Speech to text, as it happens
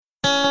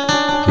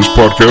This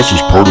podcast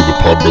is part of the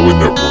Podbelly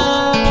Network.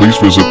 Please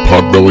visit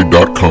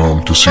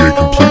podbelly.com to see a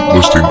complete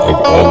listing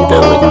of all of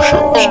our other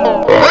shows.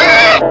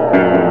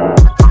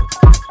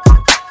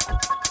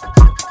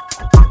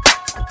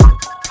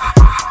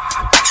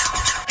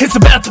 It's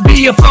about to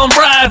be a fun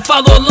ride.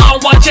 Follow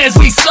along, watch as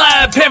we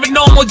slide.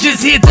 Paranormal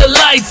just hit the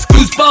lights.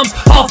 Goosebumps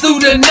all through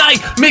the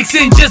night.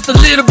 Mixing just a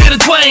little bit of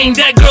twang.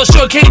 That girl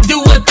sure can't do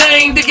a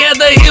thing.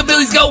 Together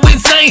hillbillies go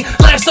insane.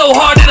 Laugh so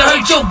hard it'll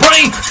hurt your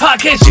brain.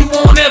 Podcast you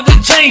won't ever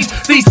change.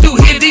 These two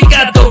here, they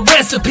got the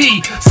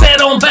recipe. Sit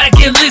on back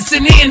and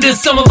listen in to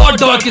some of our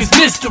darkest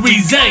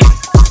mysteries, eh?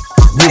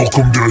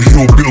 Welcome to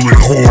Hillbilly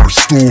Horror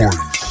Stories.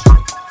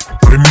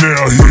 And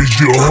now here's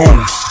your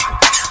hosts,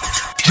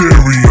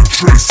 Jerry and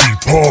Tracy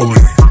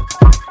Polly,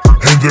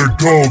 and their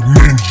dog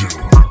Ninja.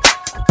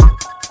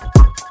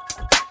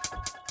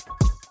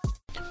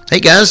 Hey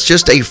guys,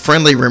 just a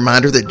friendly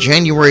reminder that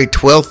January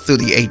 12th through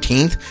the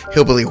 18th,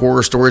 Hillbilly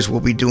Horror Stories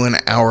will be doing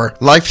our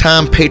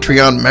lifetime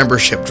Patreon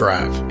membership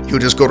drive. You'll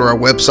just go to our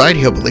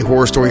website,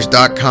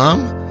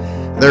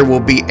 hillbillyhorrorstories.com. There will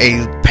be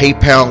a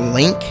PayPal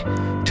link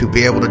to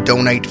be able to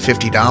donate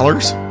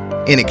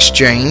 $50. In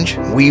exchange,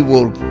 we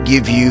will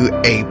give you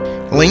a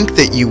link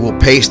that you will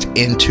paste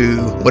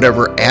into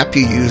whatever app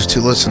you use to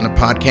listen to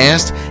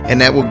podcasts, and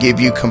that will give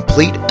you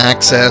complete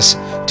access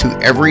to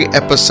every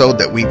episode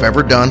that we've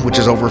ever done, which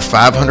is over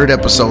 500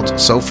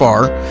 episodes so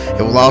far.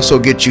 It will also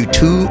get you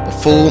 2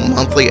 full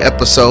monthly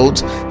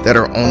episodes that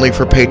are only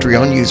for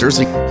Patreon users.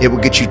 It will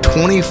get you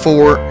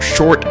 24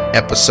 short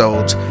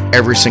episodes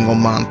every single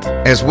month,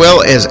 as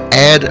well as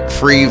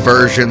ad-free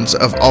versions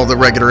of all the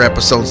regular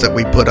episodes that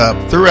we put up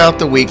throughout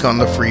the week on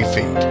the free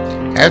feed.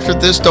 After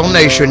this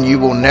donation, you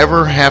will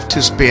never have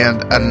to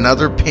spend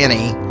another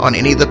penny on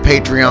any of the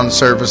Patreon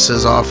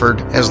services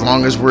offered as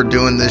long as we're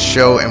doing this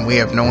show, and we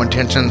have no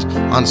intentions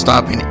on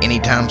stopping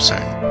anytime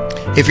soon.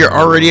 If you're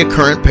already a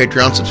current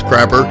Patreon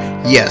subscriber,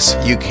 yes,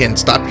 you can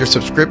stop your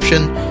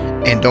subscription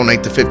and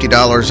donate the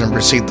 $50 and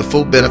receive the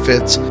full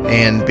benefits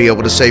and be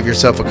able to save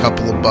yourself a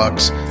couple of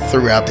bucks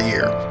throughout the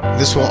year.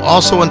 This will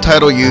also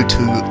entitle you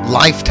to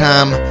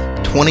lifetime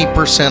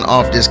 20%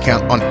 off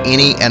discount on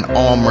any and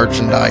all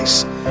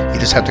merchandise. You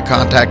just have to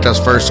contact us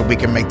first so we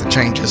can make the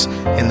changes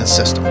in the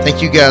system.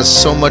 Thank you guys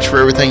so much for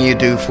everything you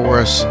do for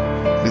us.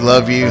 We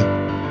love you.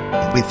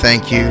 We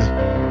thank you.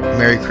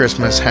 Merry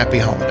Christmas. Happy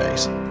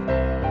holidays.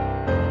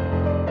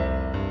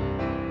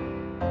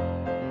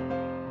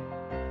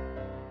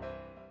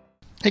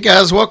 Hey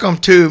guys, welcome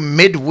to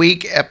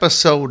midweek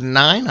episode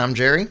 9. I'm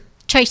Jerry.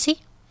 Tracy.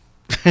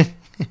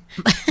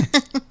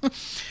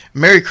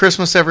 Merry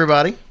Christmas,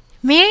 everybody.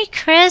 Merry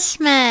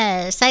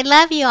Christmas. I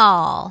love you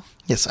all.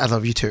 Yes, I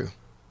love you too.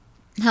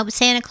 Hope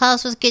Santa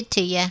Claus was good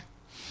to you.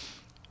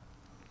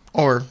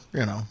 Or,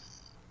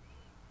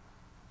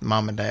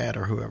 mom and dad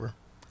or whoever.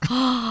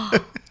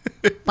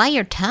 By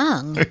your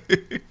tongue. All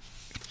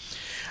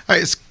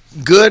right, it's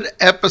good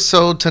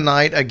episode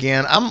tonight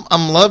again.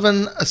 I'm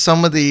loving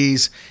some of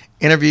these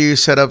interview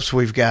setups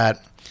we've got.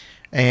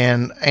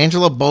 And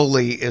Angela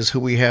Boley is who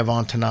we have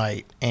on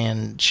tonight.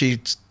 And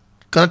she's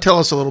going to tell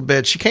us a little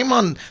bit. She came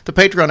on the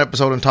Patreon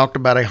episode and talked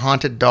about a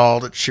haunted doll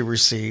that she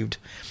received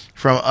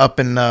from up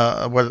in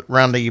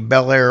around the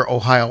Bel Air,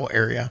 Ohio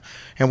area.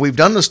 And we've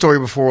done the story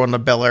before on the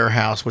Bel Air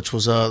house, which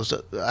was a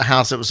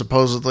house that was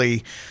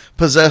supposedly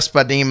possessed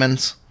by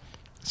demons.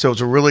 So it's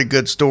a really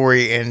good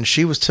story. And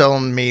she was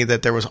telling me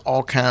that there was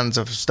all kinds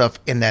of stuff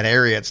in that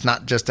area. It's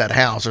not just that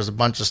house. There's a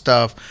bunch of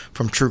stuff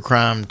from true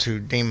crime to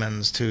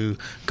demons to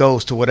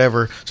ghosts to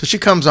whatever. So she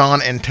comes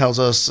on and tells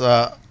us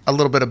a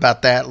little bit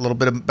about that, a little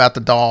bit about the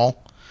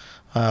doll.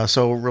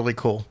 So really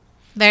cool.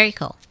 Very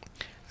cool.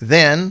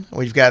 Then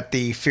we've got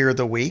the Fear of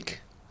the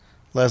Week.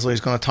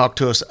 Leslie's going to talk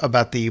to us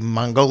about the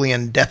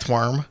Mongolian death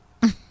worm.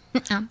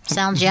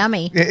 Sounds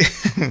yummy.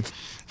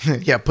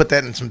 Yeah, put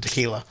that in some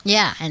tequila.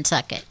 Yeah, and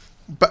suck it.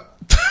 But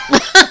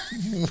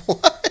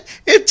what?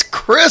 It's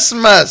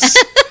Christmas.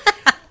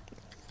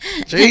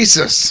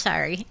 Jesus.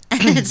 Sorry.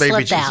 It Baby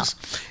slipped Jesus.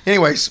 out.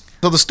 Anyways,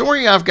 so the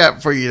story I've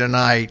got for you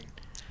tonight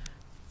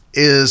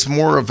is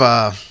more of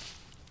a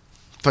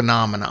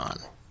phenomenon.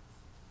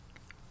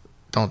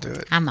 Don't do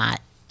it. I might.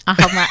 I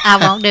hope I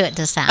won't do it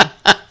this time.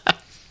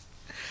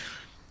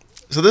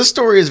 So this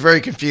story is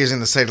very confusing,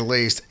 to say the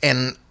least,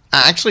 and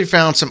I actually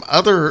found some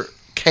other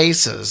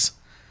cases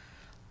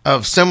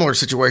of similar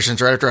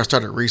situations right after I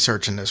started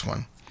researching this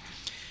one.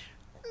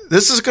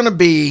 This is going to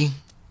be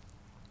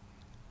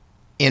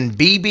in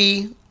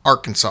Beebe,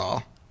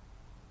 Arkansas,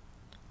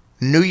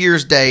 New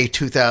Year's Day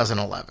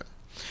 2011.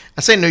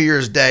 I say New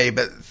Year's Day,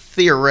 but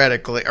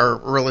theoretically or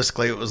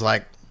realistically it was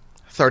like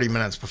 30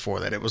 minutes before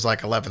that. It was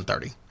like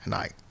 11:30 at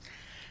night.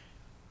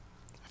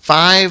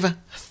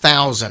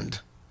 5,000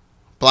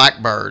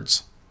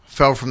 blackbirds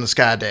fell from the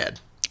sky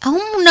dead.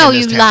 Oh, no,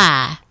 you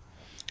lie.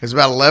 It was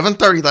about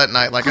 11:30 that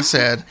night. Like I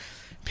said,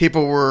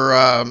 people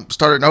were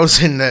started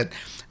noticing that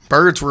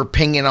birds were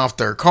pinging off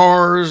their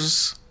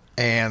cars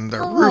and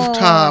their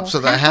rooftops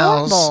of the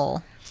house.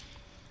 Horrible.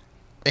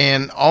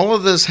 And all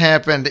of this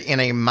happened in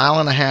a 1.5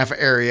 mile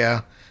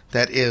area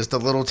that is the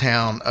little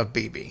town of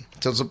Beebe.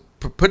 So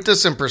to put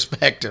this in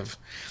perspective,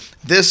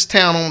 this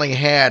town only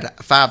had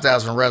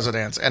 5,000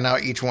 residents, and now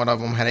each one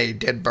of them had a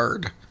dead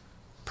bird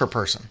per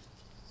person.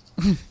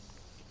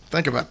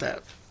 Think about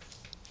that.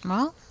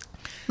 Well,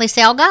 at least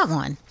they all got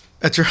one.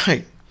 That's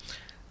right.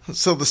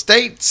 So the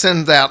state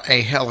sends out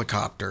a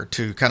helicopter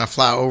to kind of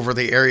fly over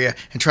the area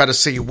and try to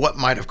see what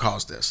might have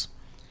caused this.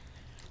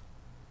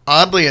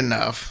 Oddly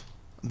enough,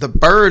 the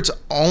birds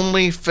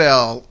only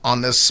fell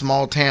on this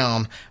small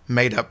town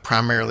made up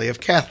primarily of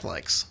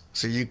Catholics.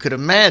 So you could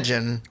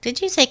imagine...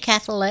 Did you say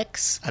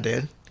Catholics? I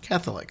did.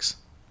 Catholics.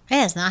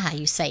 That is not how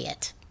you say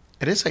it.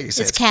 It is how you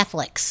say it. It's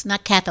Catholics,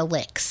 not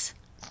Catholics.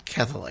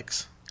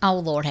 Catholics. Oh,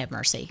 Lord have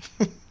mercy.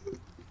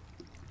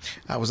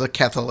 I was a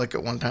Catholic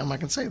at one time, I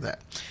can say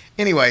that.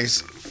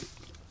 Anyways,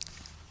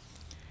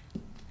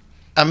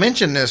 I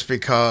mentioned this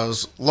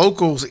because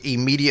locals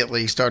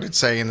immediately started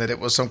saying that it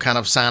was some kind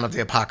of sign of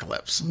the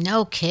apocalypse.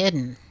 No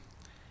kidding.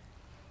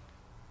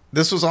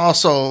 This was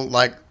also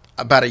like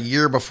about a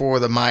year before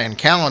the Mayan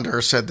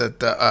calendar said that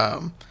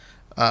the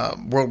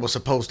world was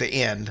supposed to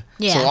end.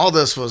 Yeah. So all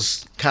this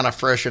was kind of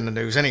fresh in the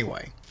news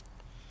anyway.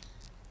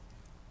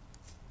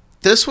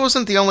 This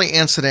wasn't the only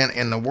incident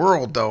in the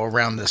world, though,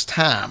 around this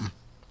time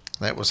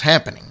that was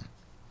happening.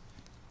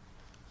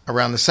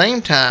 Around the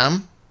same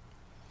time,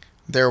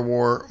 there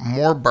were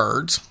more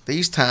birds.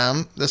 This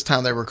time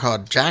they were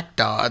called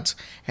jackdaws,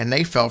 and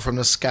they fell from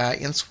the sky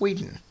in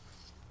Sweden.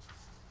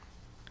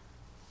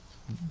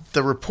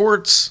 The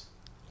reports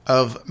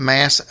of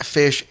mass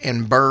fish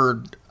and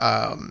bird,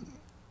 I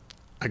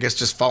guess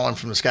just falling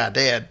from the sky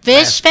dead.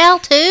 Fish fell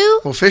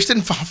too? Well, fish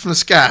didn't fall from the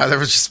sky. There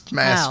was just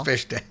mass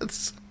fish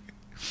deaths.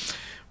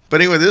 But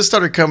anyway, this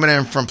started coming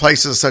in from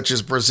places such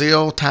as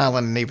Brazil, Thailand,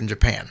 and even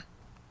Japan.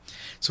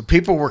 So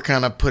people were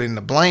kind of putting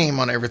the blame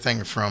on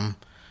everything from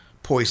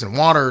poison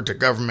water to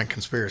government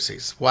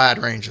conspiracies. Wide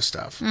range of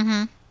stuff.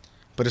 Mm-hmm.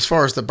 But as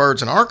far as the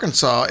birds in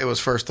Arkansas, it was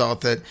first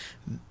thought that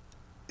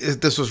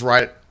this was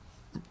right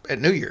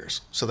at New Year's.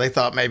 So they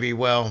thought maybe,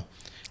 well,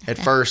 at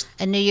first...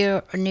 A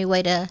new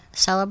way to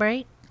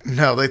celebrate?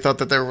 No, they thought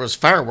that there was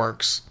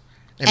fireworks.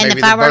 And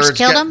maybe the fireworks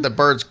killed them? The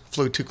birds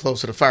flew too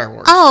close to the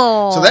fireworks.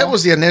 Oh. So that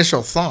was the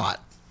initial thought.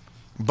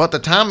 But the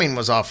timing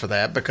was off for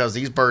that because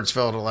these birds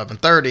fell at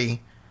 11:30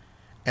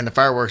 and the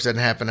fireworks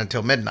didn't happen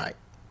until midnight.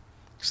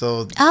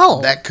 So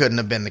that couldn't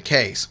have been the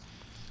case.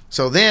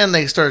 So then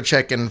they started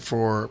checking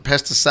for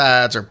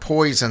pesticides or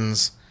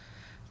poisons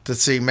to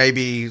see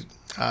maybe,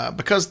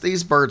 because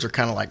these birds are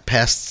kind of like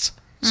pests,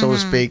 so to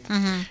speak,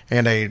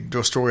 and they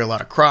destroy a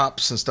lot of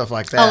crops and stuff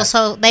like that. Oh,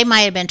 so they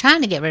might have been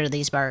trying to get rid of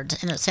these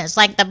birds in a sense,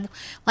 like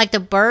the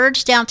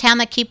birds downtown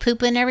that keep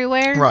pooping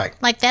everywhere, right?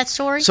 Like that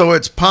story. So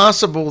it's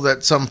possible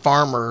that some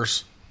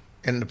farmers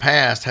in the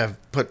past have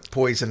put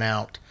poison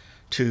out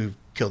to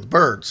kill the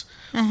birds,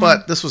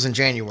 but this was in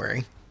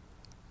January,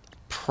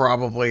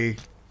 probably,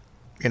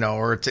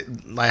 or it's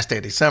last day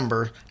of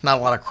December. Not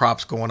a lot of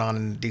crops going on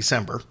in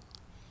December.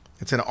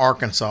 It's in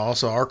Arkansas,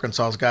 so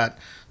Arkansas's got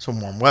some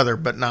warm weather,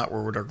 but not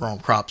where they're growing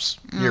crops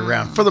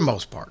year-round, for the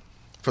most part.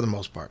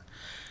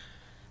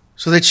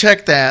 So they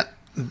checked that.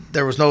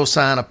 There was no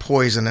sign of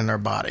poison in their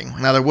body.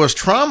 Now, there was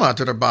trauma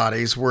to their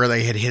bodies where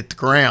they had hit the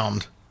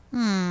ground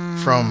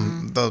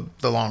from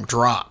the long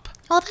drop.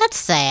 Oh, that's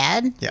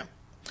sad. Yeah.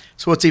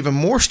 So what's even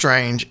more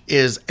strange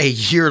is a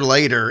year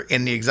later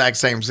in the exact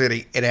same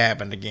city, it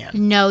happened again.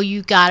 No,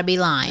 you got to be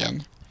lying.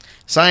 Yeah.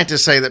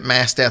 Scientists say that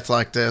mass deaths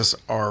like this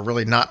are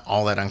really not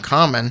all that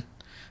uncommon,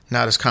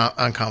 not as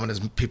uncommon as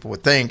people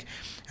would think.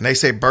 And they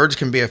say birds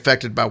can be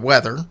affected by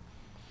weather,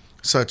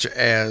 such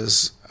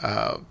as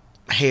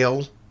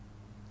hail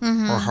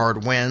or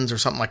hard winds or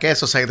something like that.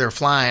 So say they're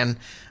flying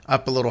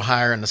up a little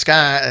higher in the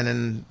sky and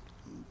then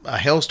a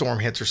hailstorm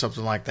hits or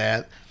something like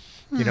that.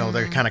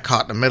 They're kind of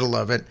caught in the middle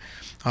of it.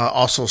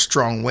 Also,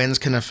 strong winds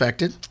can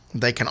affect it.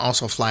 They can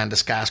also fly into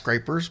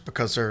skyscrapers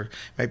because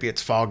maybe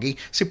it's foggy.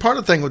 See, part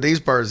of the thing with these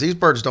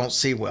birds don't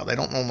see well. They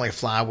don't normally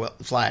fly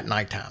at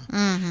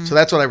nighttime. So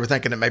that's what they were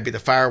thinking, that maybe the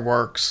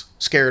fireworks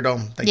scared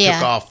them. They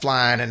took off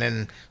flying and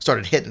then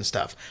started hitting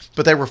stuff.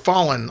 But they were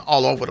falling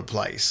all over the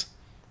place.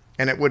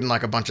 And it wasn't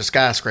like a bunch of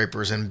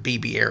skyscrapers in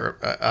Beebe,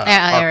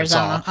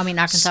 Arkansas.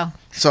 Arkansas.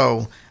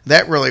 So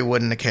that really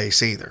wasn't the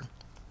case either.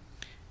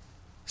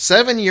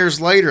 7 years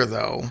later,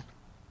 though,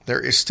 there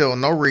is still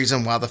no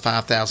reason why the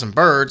 5,000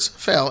 birds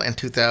fell in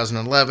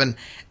 2011,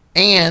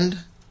 and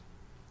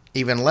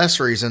even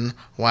less reason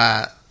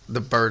why the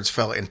birds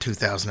fell in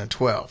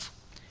 2012.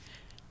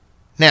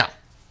 Now,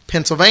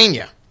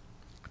 Pennsylvania,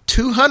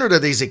 200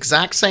 of these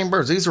exact same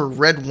birds. These are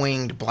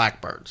red-winged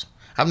blackbirds.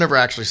 I've never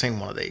actually seen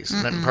one of these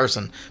in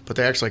person, but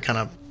they're actually kind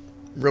of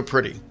real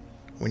pretty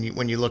when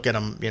you look at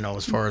them,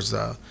 as far as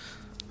the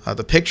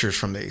pictures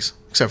from these,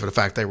 except for the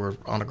fact they were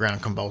on the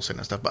ground convulsing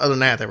and stuff. But other than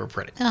that, they were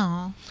pretty.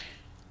 Oh.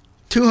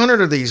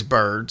 200 of these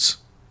birds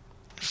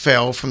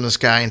fell from the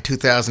sky in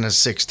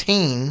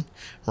 2016,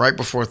 right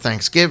before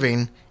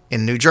Thanksgiving,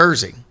 in New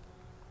Jersey.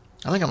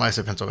 I think I might have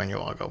said Pennsylvania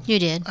a while ago. You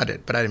did. I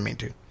did, but I didn't mean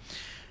to.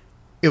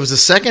 It was the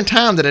second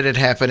time that it had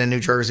happened in New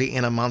Jersey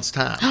in a month's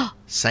time.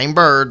 Same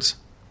birds,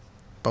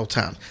 both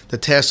times. The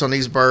tests on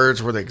these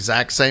birds were the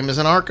exact same as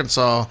in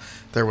Arkansas.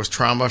 There was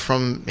trauma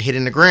from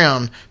hitting the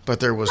ground, but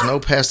there was no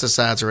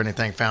pesticides or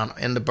anything found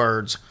in the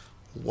birds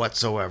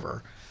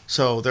whatsoever.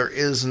 So there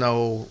is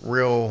no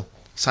real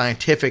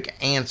scientific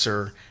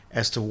answer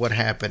as to what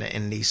happened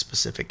in these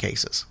specific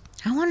cases.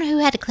 I wonder who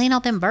had to clean all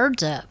them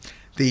birds up.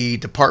 The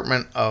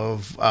Department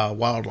of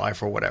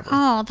Wildlife or whatever.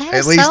 Oh, that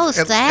is so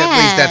sad.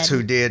 At least that's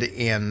who did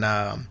in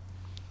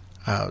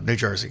New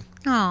Jersey.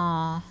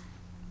 Oh,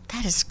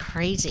 that is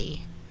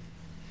crazy.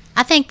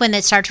 I think when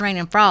it starts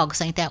raining frogs,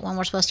 ain't that when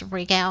we're supposed to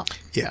freak out?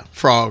 Yeah,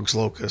 frogs,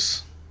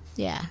 locusts.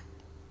 Yeah,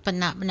 but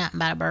not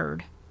about a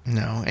bird.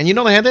 No, and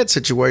they had that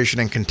situation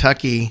in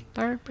Kentucky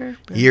Bird.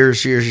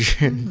 years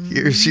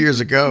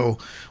ago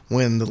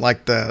when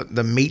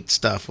the meat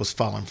stuff was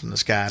falling from the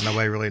sky.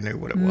 Nobody really knew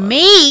what it was.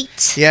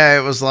 Meat? Yeah,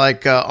 it was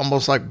like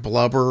almost like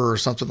blubber or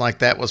something like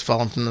that was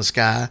falling from the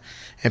sky,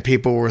 and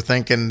people were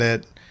thinking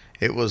that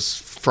it was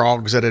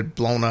frogs that had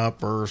blown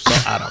up or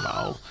something. I don't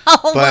know.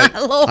 My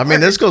Lord. I mean,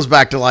 this goes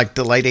back to like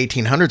the late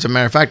 1800s. As a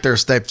matter of fact,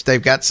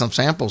 they've got some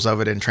samples of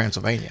it in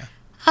Transylvania.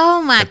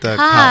 Oh my the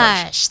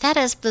gosh, that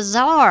is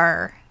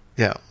bizarre.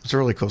 Yeah, it's a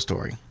really cool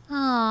story.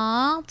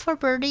 Aw, poor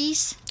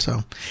birdies.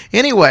 So,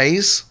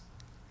 anyways,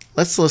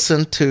 let's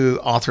listen to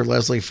author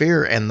Leslie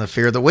Fear and the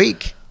Fear of the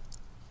Week.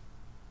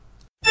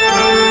 You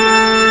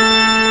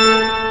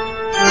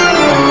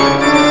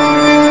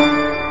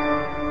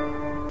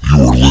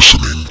are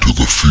listening to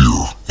the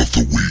Fear of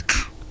the Week.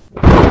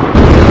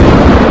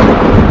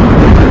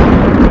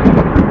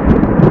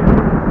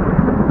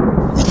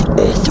 With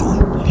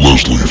author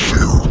Leslie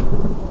Fear.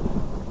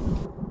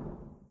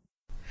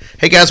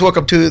 Hey guys,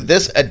 welcome to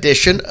this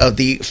edition of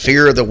the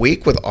Fear of the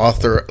Week with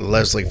author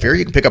Leslie Fear.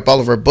 You can pick up all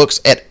of her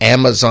books at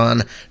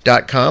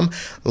Amazon.com.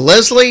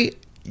 Leslie,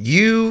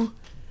 you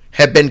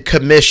have been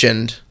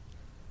commissioned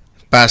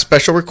by a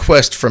special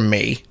request from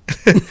me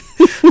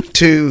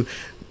to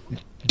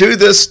do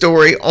this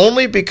story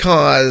only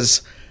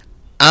because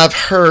I've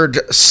heard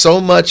so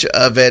much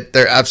of it.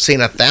 I've seen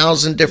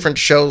 1,000 different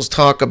shows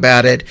talk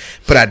about it,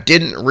 but I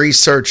didn't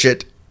research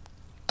it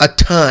a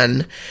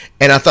ton,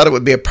 and I thought it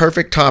would be a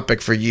perfect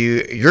topic for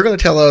you. You're going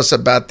to tell us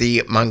about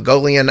the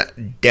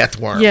Mongolian death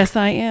worm. Yes,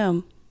 I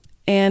am.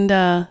 And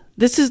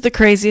this is the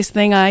craziest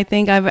thing I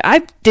think I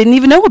didn't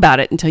even know about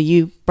it until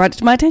you brought it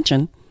to my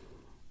attention.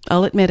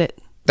 I'll admit it.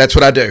 That's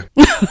what I do.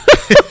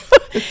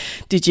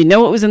 Did you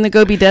know it was in the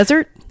Gobi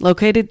Desert?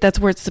 That's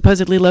where it's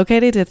supposedly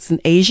located. It's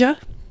in Asia.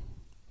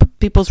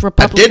 People's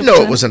Republic. I did know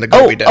it was in the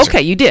Gobi Desert.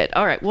 Okay, you did.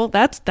 All right. Well,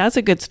 that's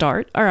a good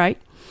start. All right.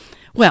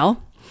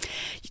 Well,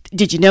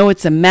 did you know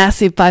it's a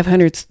massive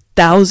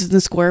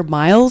 500,000 square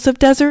miles of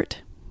desert?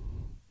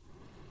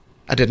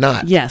 I did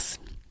not. Yes.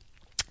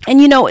 And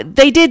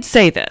they did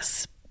say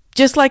this.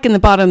 Just like in the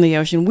bottom of the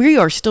ocean, we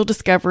are still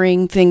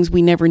discovering things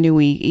we never knew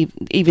we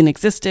even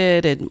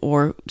existed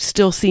or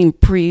still seem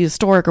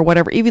prehistoric or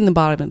whatever, even the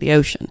bottom of the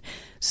ocean.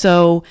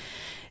 So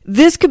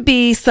this could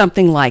be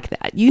something like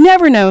that. You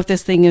never know if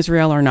this thing is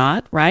real or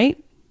not, right?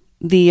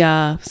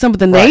 Some of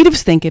the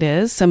natives think it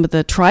is. Some of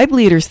the tribe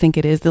leaders think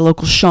it is. The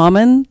local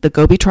shaman, the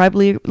Gobi tribe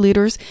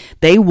leaders,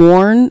 they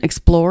warn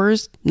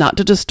explorers not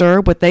to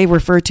disturb what they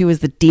refer to as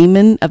the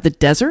demon of the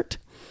desert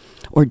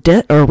or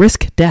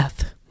risk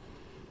death.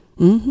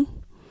 Mm-hmm.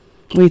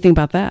 What do you think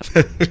about that?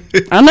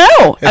 I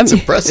know. It's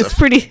impressive.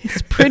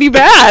 It's pretty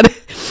bad.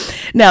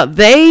 Now,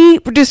 they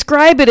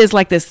describe it as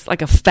like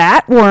a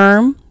fat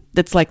worm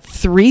that's like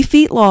 3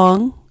 feet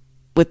long.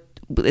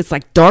 It's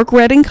like dark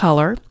red in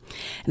color.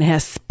 And it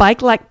has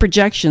spike-like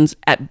projections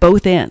at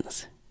both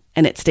ends.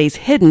 And it stays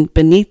hidden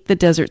beneath the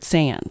desert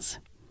sands.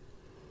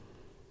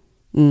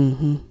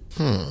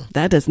 Mm-hmm.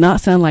 That does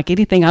not sound like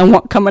anything I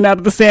want coming out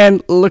of the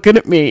sand looking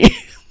at me.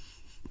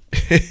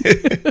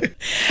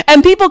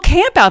 And people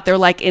camp out there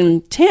like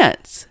in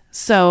tents.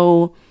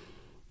 So,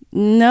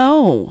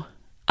 no,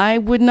 I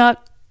would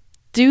not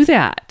do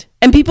that.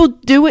 And people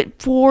do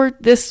it for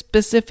this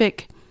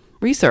specific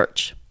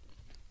research.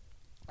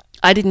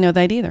 I didn't know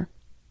that either.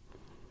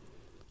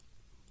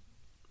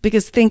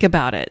 Because think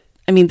about it.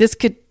 I mean,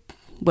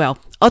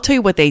 I'll tell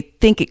you what they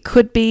think it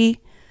could be.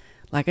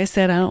 Like I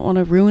said, I don't want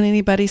to ruin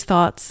anybody's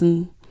thoughts,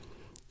 and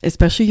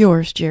especially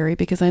yours, Jerry,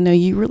 because I know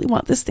you really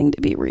want this thing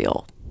to be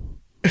real.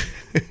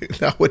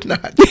 I would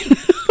not.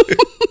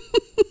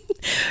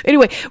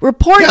 Anyway,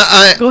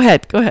 reports. Go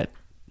ahead.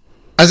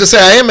 As I say,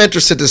 I am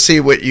interested to see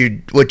what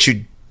you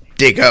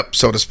dig up,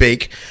 so to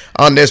speak,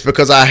 on this,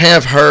 because I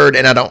have heard,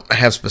 and I don't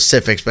have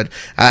specifics, but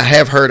I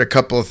have heard a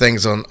couple of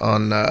things on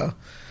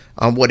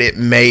what it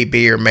may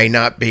be or may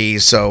not be.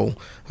 So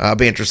I'll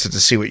be interested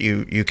to see what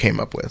you came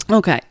up with.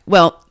 Okay.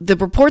 Well, the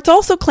reports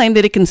also claim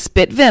that it can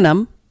spit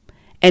venom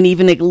and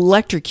even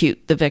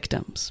electrocute the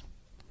victims.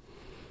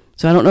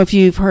 So I don't know if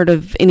you've heard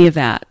of any of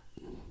that.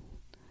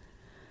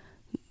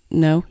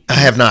 No? I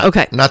have not.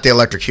 Okay. Not the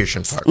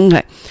electrocution part.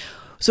 Okay.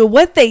 So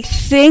what they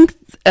think,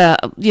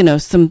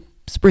 some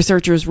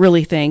researchers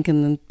really think,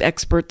 and the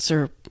experts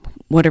are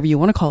whatever you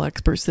want to call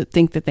experts that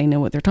think that they know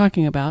what they're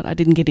talking about. I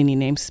didn't get any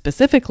names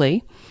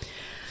specifically.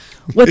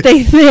 What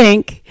they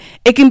think,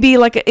 it can be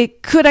like,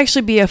 it could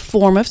actually be a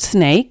form of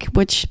snake,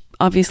 which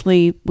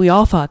obviously we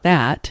all thought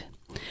that.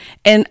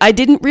 And I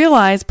didn't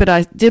realize, but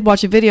I did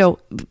watch a video.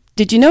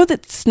 Did you know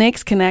that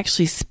snakes can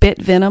actually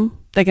spit venom?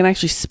 They can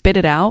actually spit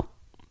it out?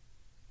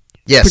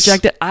 Yes.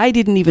 Project it. I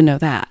didn't even know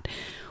that,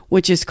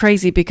 which is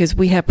crazy because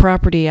we have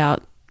property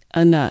out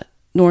in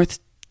north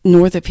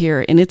of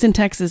here, and it's in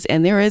Texas,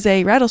 and there is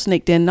a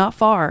rattlesnake den not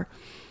far.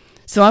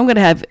 So I'm going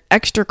to have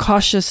extra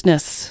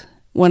cautiousness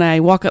when I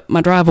walk up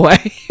my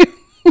driveway.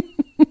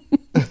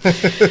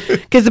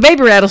 Because the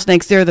baby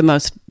rattlesnakes, they're the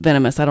most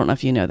venomous. I don't know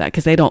if you know that,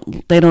 because they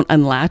don't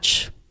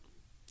unlatch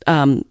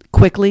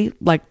quickly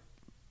like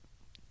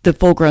the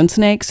full-grown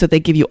snakes. So they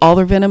give you all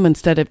their venom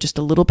instead of just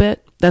a little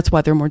bit. That's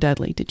why they're more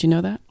deadly. Did you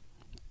know that?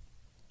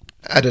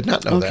 I did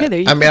not know that. There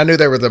you I go. mean, I knew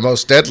they were the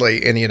most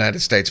deadly in the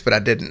United States, but I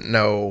didn't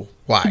know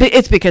why. But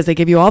it's because they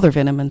give you all their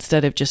venom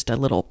instead of just a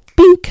little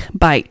blink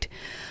bite.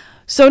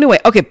 So anyway,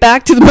 okay,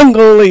 back to the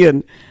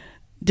Mongolian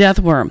death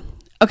worm.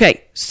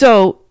 Okay,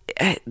 so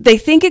they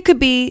think it could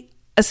be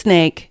a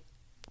snake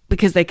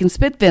because they can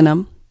spit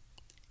venom.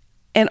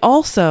 And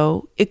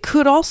also, it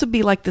could also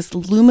be like this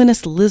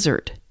luminous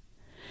lizard,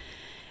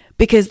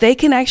 because they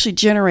can actually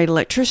generate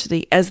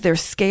electricity as their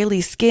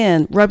scaly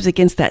skin rubs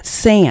against that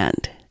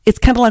sand. It's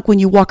kind of like when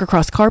you walk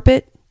across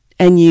carpet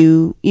and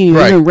you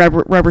Right. in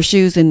rubber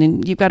shoes, and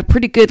then you've got a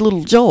pretty good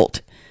little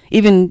jolt,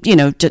 even,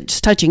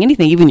 just touching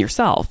anything, even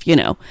yourself,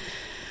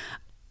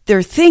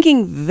 They're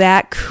thinking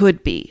that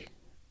could be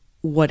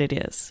what it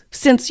is.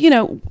 Since,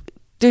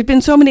 there've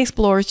been so many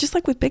explorers, just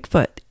like with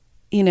Bigfoot,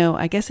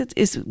 I guess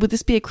would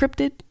this be a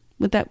cryptid?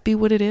 Would that be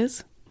what it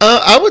is?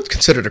 I would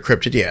consider it a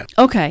cryptid, yeah.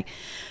 Okay.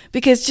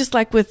 Because just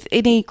like with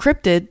any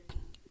cryptid,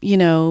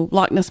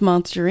 Loch Ness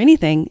Monster or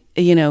anything,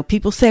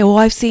 people say, well,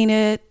 I've seen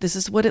it. This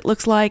is what it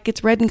looks like.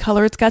 It's red in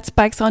color. It's got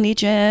spikes on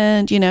each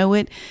end.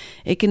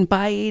 It can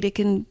bite. It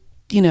can,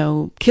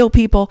 kill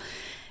people.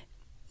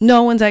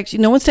 No one's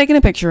taking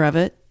a picture of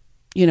it.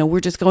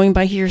 We're just going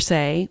by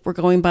hearsay. We're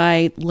going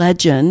by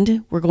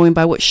legend. We're going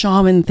by what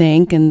shamans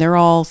think, and they're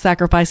all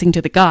sacrificing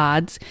to the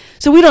gods.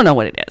 So we don't know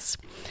what it is.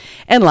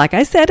 And like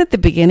I said at the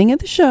beginning of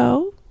the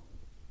show,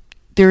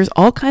 there's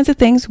all kinds of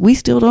things we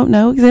still don't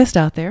know exist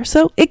out there.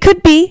 So it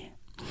could be.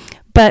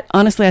 But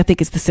honestly, I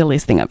think it's the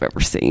silliest thing I've ever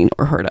seen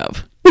or heard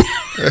of.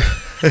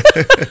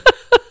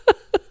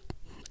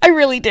 I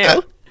really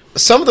do.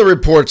 Some of the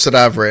reports that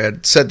I've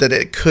read said that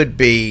it could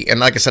be,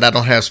 and like I said, I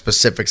don't have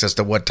specifics as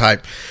to what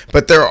type,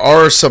 but there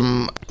are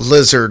some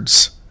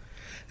lizards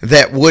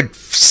that would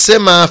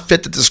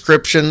semi-fit the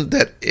description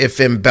that, if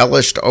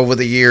embellished over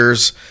the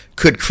years,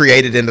 could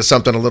create it into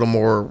something a little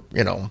more,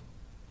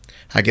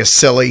 I guess,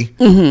 silly,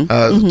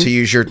 to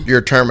use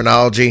your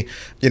terminology.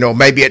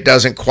 Maybe it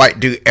doesn't quite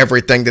do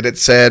everything that it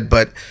said,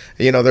 but,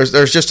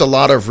 there's just a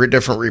lot of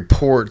different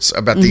reports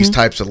about these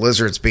types of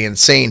lizards being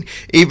seen,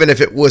 even if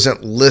it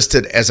wasn't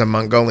listed as a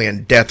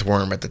Mongolian death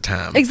worm at the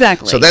time.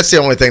 Exactly. So that's the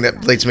only thing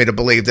that leads me to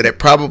believe that it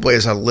probably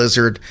is a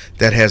lizard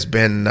that has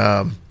been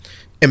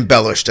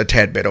embellished a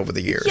tad bit over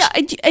the years. Yeah,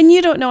 and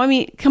you don't know. I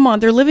mean, come on,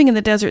 they're living in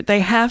the desert. They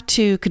have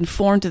to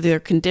conform to their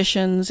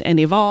conditions and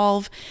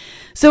evolve.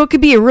 So it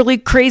could be a really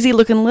crazy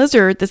looking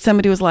lizard that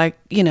somebody was like,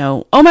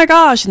 oh my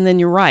gosh. And then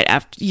you're right.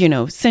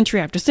 After,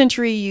 century after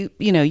century,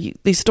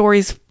 these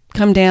stories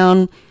come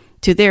down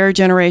to their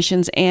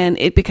generations, and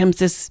it becomes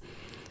this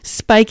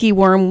spiky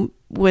worm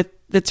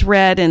that's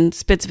red and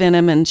spits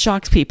venom and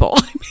shocks people.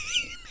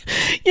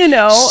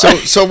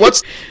 So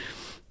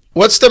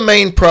what's the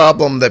main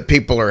problem that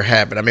people are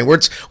having? I mean,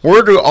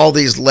 where do all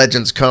these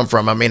legends come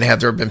from? I mean,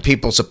 have there been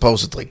people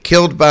supposedly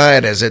killed by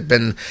it? Has it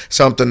been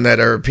something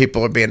that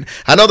people are being...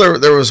 I know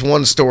there was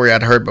one story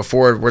I'd heard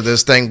before where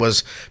this thing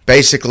was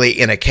basically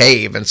in a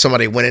cave, and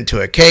somebody went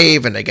into a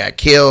cave and they got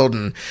killed,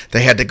 and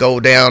they had to go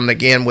down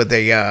again with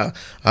a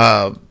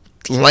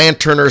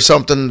lantern or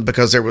something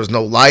because there was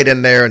no light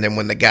in there. And then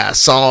when the guy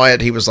saw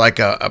it, he was like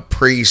a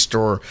priest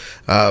or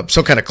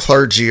some kind of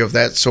clergy of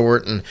that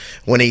sort, and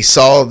when he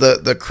saw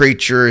the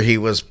creature, he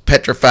was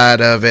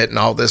petrified of it and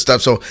all this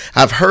stuff. So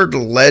I've heard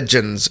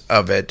legends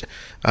of it,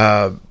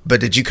 but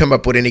did you come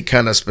up with any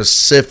kind of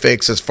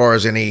specifics as far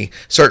as any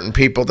certain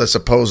people that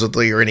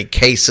supposedly, or any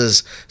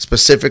cases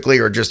specifically,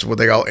 or just were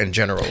they all in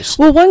generals?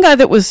 Well, one guy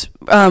that was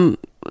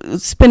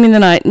spending the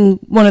night in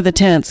one of the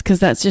tents,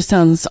 because that just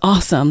sounds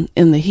awesome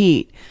in the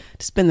heat,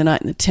 to spend the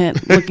night in the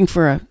tent looking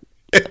for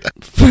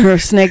a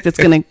snake that's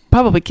going to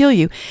probably kill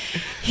you.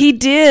 He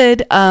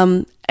did,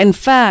 in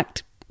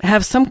fact,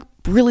 have some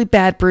really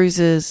bad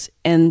bruises,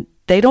 and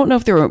they don't know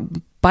if they were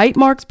bite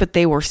marks, but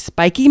they were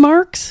spiky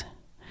marks.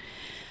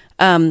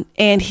 And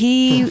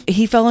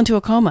he fell into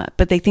a coma,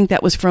 but they think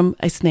that was from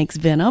a snake's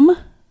venom.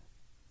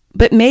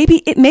 But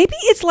maybe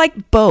it's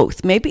like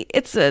both. Maybe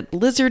it's a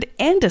lizard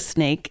and a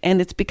snake, and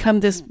it's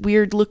become this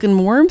weird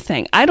looking worm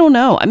thing. I don't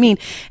know. I mean,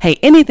 hey,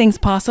 anything's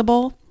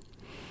possible.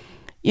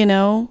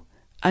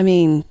 I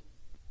mean,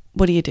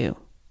 what do you do?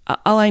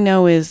 All I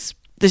know is,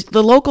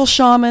 the local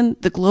shaman,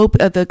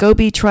 the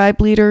Gobi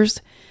tribe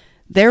leaders,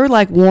 they're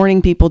like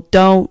warning people,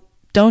 don't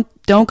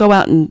go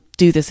out and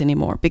do this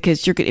anymore,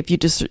 because if you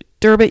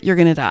disturb it, you're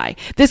going to die.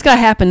 This guy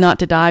happened not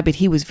to die, but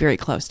he was very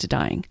close to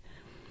dying.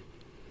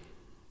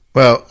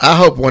 Well, I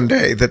hope one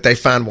day that they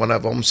find one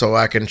of them so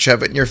I can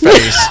shove it in your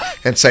face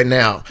and say,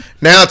 now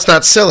it's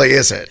not silly,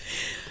 is it?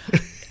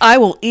 I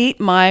will eat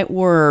my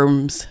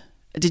worms.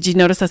 Did you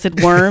notice I said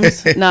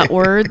worms, not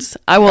words?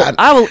 I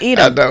will eat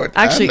them.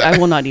 Actually, I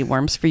will not eat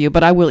worms for you,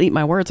 but I will eat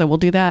my words. I will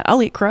do that.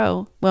 I'll eat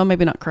crow. Well,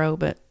 maybe not crow,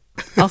 but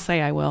I'll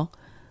say I will.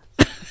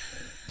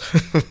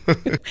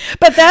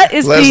 But that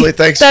is Leslie,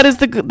 thanks.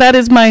 That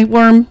is my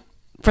worm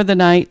for the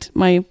night.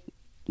 My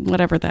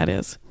whatever that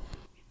is.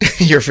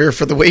 Your fear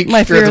for the week.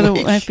 My fear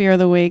of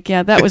the week.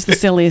 Yeah, that was the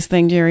silliest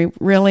thing, Jerry.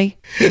 Really.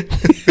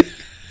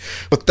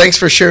 Well, thanks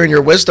for sharing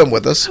your wisdom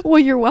with us. Well,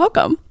 you're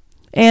welcome.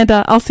 And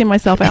I'll see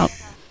myself out.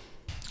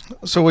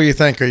 So what do you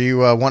think? Are you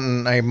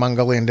wanting a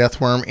Mongolian death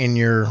worm in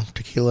your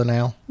tequila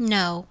now?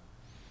 No.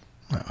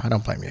 No, I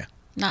don't blame you.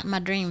 Not in my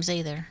dreams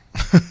either.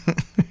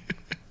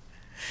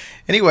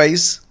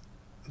 Anyways,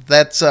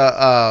 that's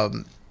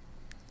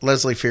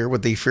Leslie Fear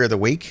with the Fear of the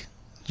Week.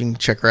 You can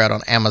check her out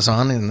on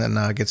Amazon and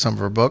then get some of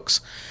her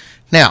books.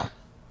 Now,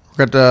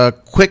 we're got a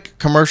quick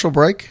commercial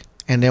break,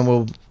 and then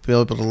we'll be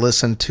able to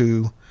listen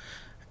to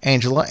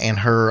Angela and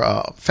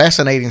her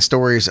fascinating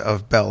stories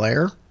of Bel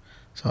Air.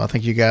 So I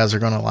think you guys are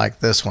going to like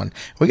this one.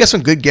 We got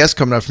some good guests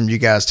coming up from you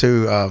guys,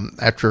 too.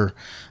 After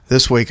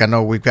this week, I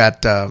know we've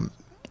got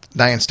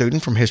Diane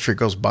Student from History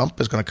Goes Bump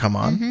is going to come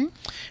on. Mm-hmm.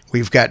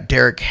 We've got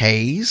Derek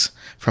Hayes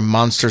from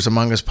Monsters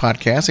Among Us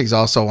podcast. He's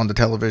also on the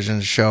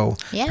television show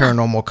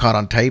Paranormal Caught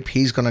on Tape.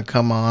 He's going to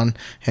come on,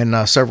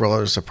 and several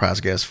other surprise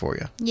guests for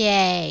you.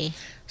 Yay.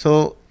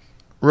 So,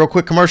 real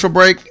quick commercial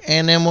break,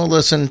 and then we'll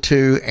listen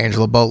to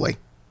Angela Bowley.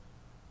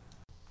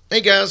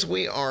 Hey, guys,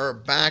 we are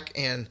back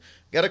and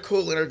got a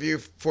cool interview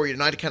for you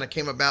tonight. It kind of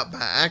came about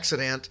by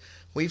accident.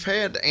 We've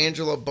had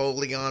Angela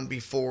Bowley on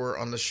before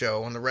on the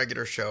show, on the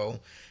regular show,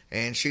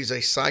 and she's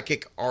a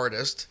psychic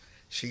artist.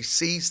 She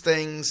sees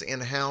things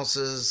in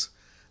houses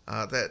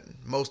that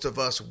most of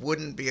us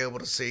wouldn't be able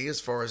to see, as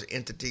far as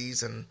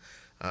entities and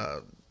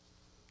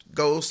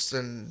ghosts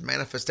and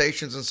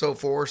manifestations and so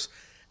forth.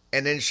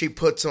 And then she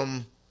puts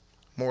them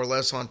more or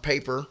less on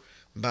paper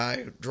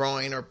by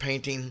drawing or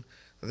painting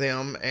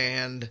them.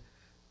 And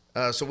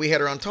so we had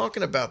her on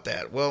talking about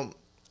that. Well,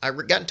 I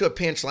got into a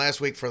pinch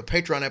last week for the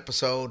Patreon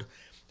episode,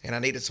 and I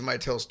needed somebody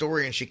to tell a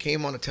story, and she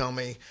came on to tell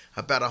me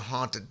about a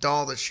haunted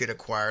doll that she'd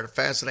acquired. A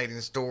fascinating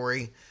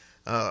story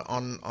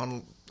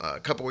on a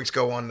couple weeks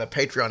ago on the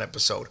Patreon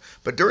episode.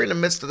 But during the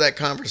midst of that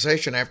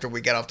conversation, after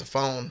we got off the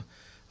phone,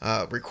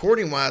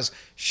 recording-wise,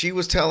 she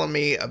was telling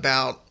me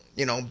about,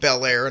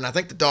 Bel Air, and I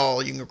think the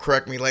doll, you can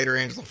correct me later,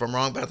 Angela, if I'm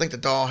wrong, but I think the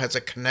doll has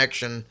a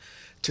connection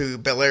to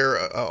Bel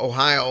Air,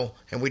 Ohio,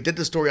 and we did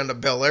the story on the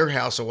Bel Air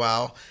house a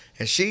while,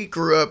 and she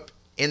grew up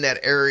in that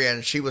area,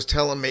 and she was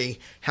telling me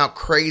how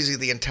crazy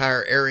the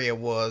entire area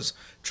was,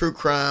 true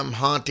crime,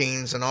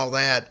 hauntings, and all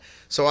that.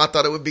 So I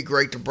thought it would be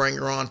great to bring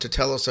her on to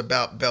tell us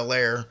about Bel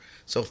Air.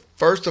 So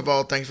first of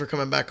all, thanks for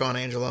coming back on,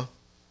 Angela.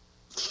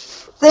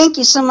 Thank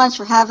you so much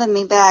for having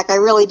me back. I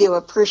really do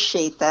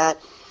appreciate that.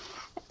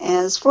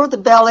 As for the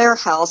Bel Air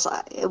house,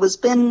 I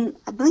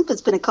believe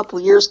it's been a couple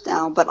years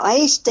now, but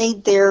I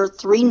stayed there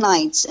 3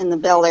 nights in the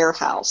Bel Air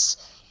house.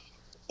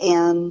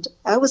 And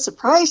I was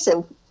surprised at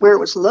where it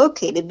was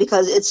located,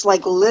 because it's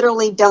like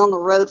literally down the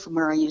road from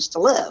where I used to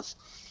live.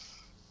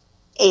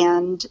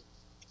 And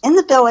in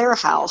the Bel Air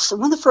house,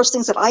 one of the first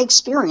things that I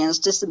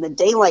experienced just in the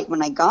daylight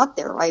when I got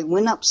there, I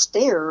went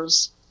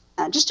upstairs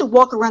just to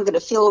walk around, get a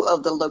feel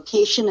of the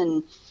location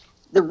and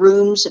the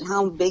rooms and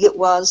how big it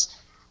was.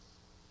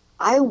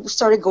 I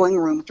started going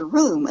room to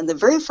room, and the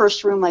very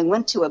first room I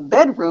went to, a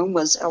bedroom,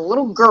 was a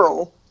little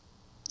girl.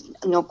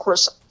 And of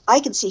course, I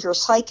can see her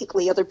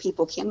psychically, other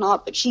people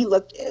cannot, but she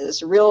looked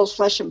as real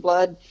flesh and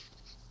blood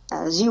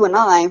as you and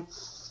I.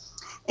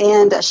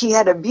 And she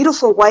had a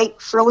beautiful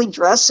white frilly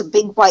dress, a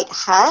big white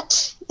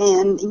hat,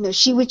 and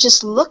she was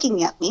just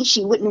looking at me.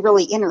 She wouldn't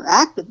really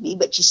interact with me,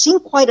 but she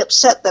seemed quite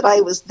upset that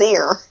I was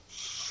there.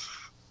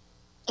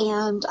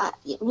 And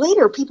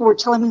later, people were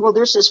telling me, well,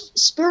 there's this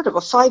spirit of a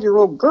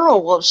 5-year-old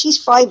girl. Well,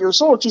 she's 5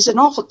 years old. She's an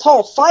awful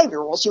tall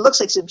 5-year-old. She looks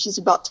like she's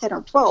about 10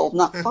 or 12,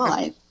 not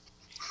 5.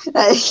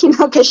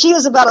 Because she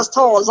was about as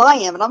tall as I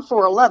am, and I'm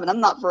 4'11". I'm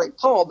not very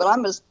tall, but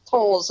I'm as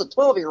tall as a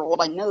 12-year-old.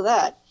 I know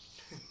that.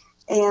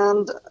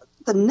 And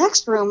the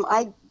next room,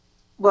 I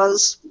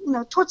was,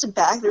 towards the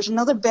back. There's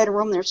another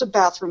bedroom. There's a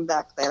bathroom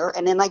back there.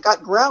 And then I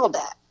got growled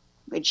at,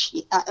 which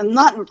I'm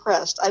not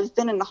impressed. I've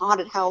been in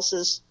haunted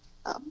houses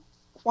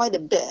quite a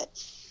bit,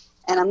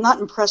 and I'm not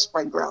impressed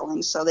by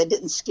growling, so they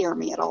didn't scare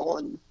me at all.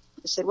 And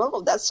I said, well,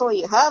 if that's all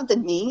you have,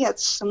 then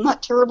I'm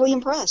not terribly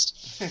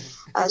impressed.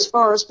 As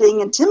far as being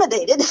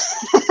intimidated,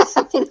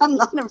 I'm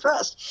not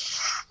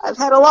impressed. I've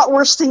had a lot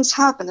worse things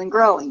happen than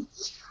growling.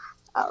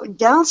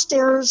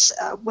 Downstairs,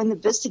 when the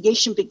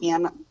investigation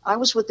began, I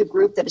was with the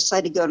group that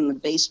decided to go to the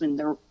basement.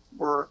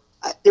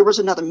 There was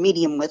another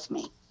medium with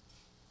me.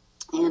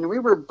 And we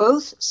were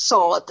both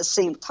saw at the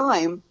same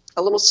time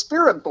a little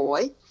spirit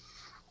boy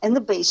in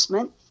the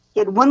basement. He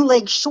had one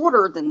leg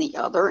shorter than the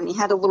other, and he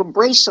had a little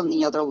brace on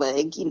the other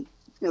leg. You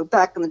know,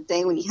 back in the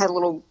day when you had a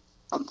little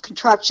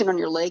contraction on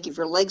your leg, if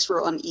your legs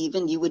were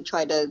uneven, you would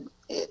try to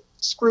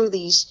screw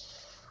these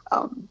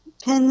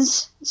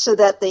pins so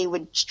that they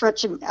would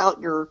stretch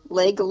out your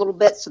leg a little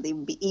bit so they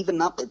would be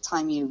even up at the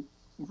time you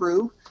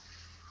grew.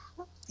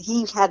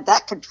 He had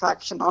that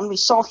contraction on. We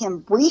saw him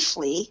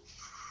briefly,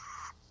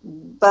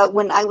 but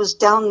when I was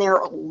down there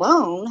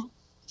alone,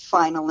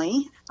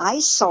 finally, I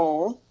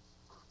saw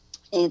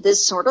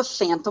this sort of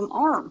phantom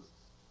arm.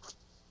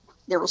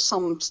 There were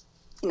some,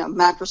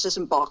 mattresses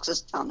and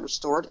boxes down there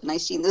stored, and I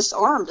seen this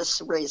arm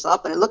just raise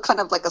up, and it looked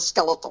kind of like a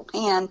skeletal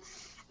hand.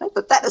 I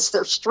thought, that is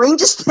the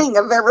strangest thing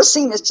I've ever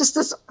seen. It's just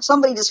this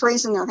somebody just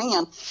raising their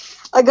hand.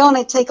 I go and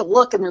I take a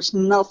look, and there's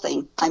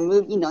nothing. I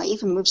moved, I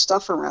even moved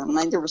stuff around,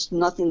 and there was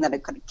nothing that I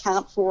could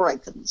account for. I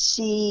couldn't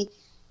see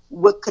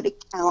what could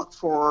account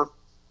for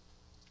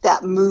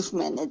that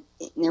movement.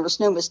 There was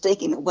no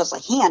mistaking it was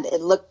a hand.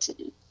 It looked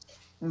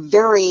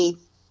very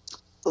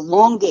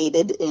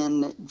elongated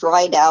and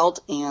dried out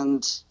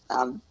and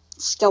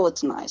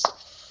skeletonized.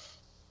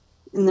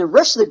 And the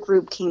rest of the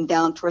group came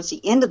down towards the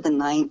end of the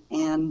night,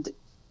 and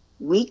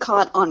we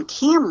caught on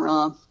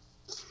camera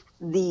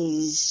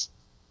these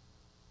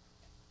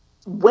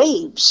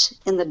waves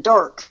in the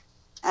dark.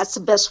 That's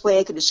the best way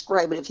I could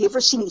describe it. If you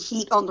ever seen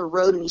heat on the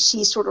road and you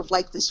see sort of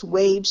like these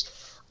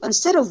waves,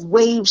 instead of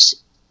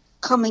waves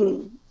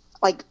coming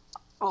like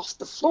off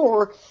the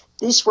floor,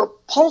 these were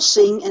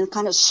pulsing and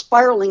kind of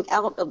spiraling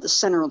out of the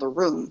center of the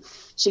room.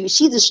 So you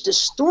see this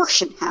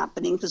distortion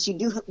happening because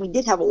we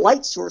did have a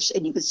light source,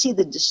 and you could see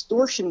the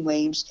distortion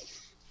waves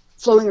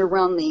flowing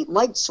around the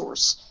light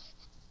source.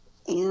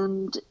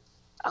 And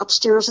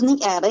upstairs in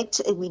the attic,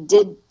 we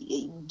did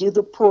do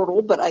the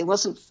portal, but I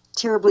wasn't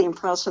terribly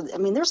impressed with it. I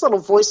mean, there's little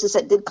voices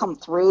that did come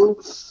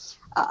through.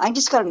 I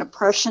just got an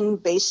impression,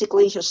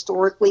 basically,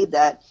 historically,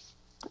 that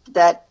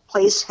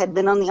place had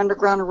been on the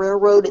Underground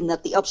Railroad, and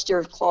that the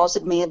upstairs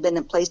closet may have been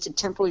a place to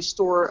temporarily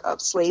store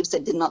slaves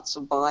that did not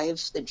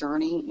survive the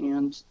journey,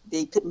 and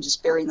they couldn't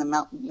just bury them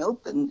out in the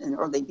open,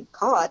 or they'd be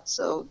caught,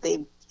 so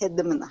they hid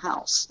them in the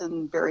house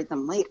and buried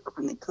them later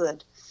when they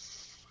could.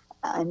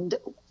 And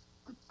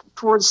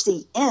towards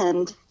the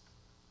end,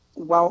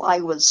 while I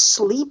was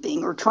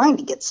sleeping or trying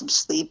to get some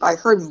sleep, I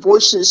heard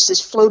voices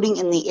just floating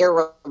in the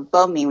air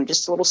above me, with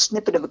just a little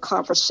snippet of a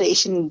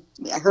conversation.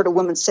 I heard a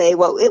woman say,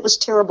 "Well, it was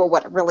terrible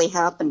what really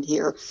happened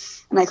here."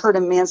 And I heard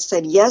a man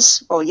say,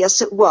 "Yes, well,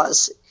 yes, it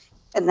was."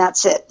 And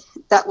that's it.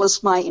 That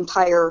was my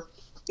entire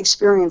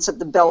experience at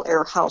the Bel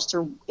Air house.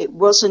 It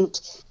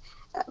wasn't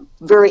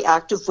very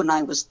active when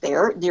I was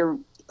there.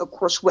 Of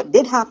course, what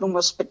did happen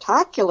was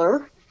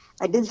spectacular.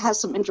 I did have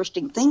some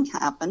interesting things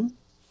happen.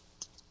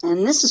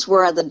 And this is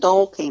where the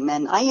doll came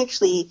in. I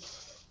actually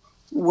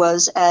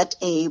was at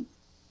a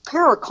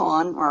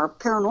Paracon, or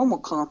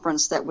paranormal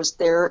conference, that was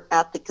there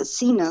at the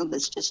casino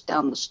that's just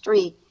down the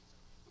street.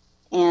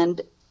 And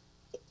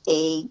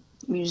a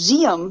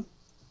museum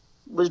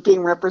was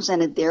being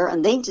represented there,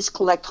 and they just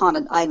collect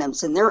haunted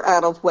items, and they're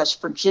out of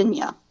West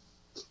Virginia.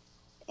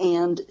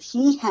 And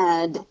he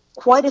had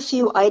quite a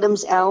few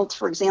items out.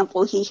 For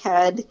example, he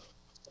had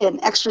an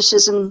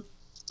exorcism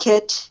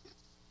kit,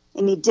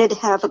 and he did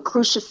have a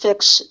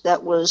crucifix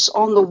that was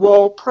on the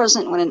wall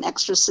present when an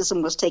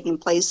exorcism was taking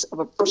place of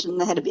a person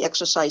that had to be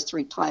exorcised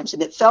 3 times.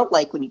 And it felt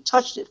like when he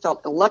touched it, it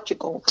felt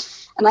electrical.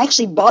 And I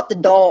actually bought the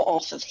doll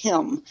off of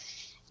him.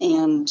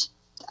 And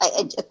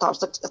I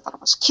thought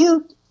it was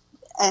cute.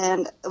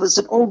 And it was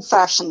an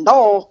old-fashioned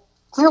doll,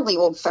 clearly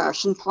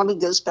old-fashioned, probably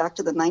goes back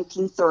to the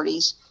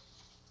 1930s.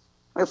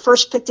 When I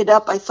first picked it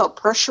up, I felt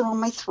pressure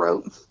on my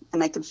throat,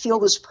 and I could feel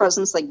this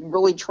presence like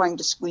really trying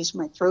to squeeze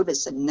my throat. I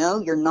said, "No,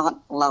 you're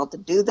not allowed to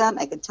do that."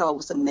 I could tell it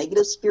was a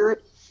negative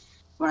spirit.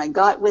 When I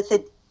got with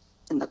it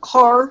in the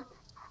car,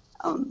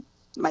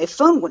 my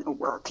phone wouldn't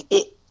work.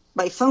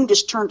 My phone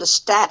just turned to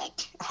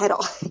static.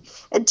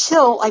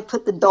 Until I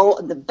put the doll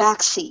in the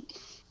back seat,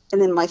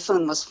 and then my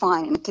phone was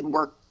fine and it could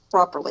work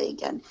properly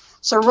again.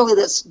 So really,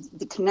 that's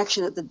the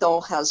connection that the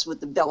doll has with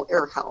the Bel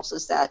Air house,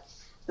 is that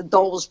the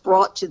doll was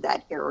brought to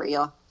that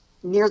area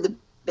near the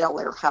Bel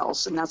Air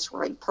house, and that's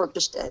where I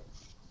purchased it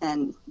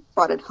and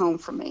brought it home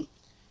for me.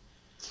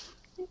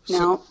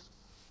 Now,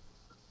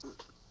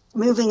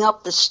 moving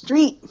up the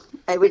street,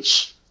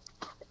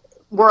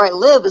 where I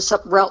live is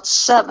up Route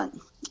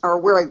 7, or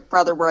where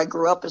I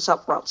grew up is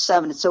up Route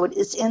 7. So it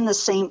is in the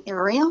same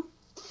area,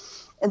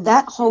 and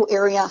that whole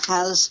area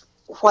has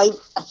quite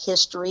a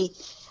history.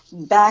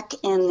 Back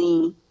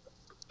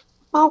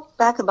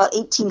about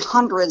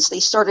 1800s, they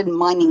started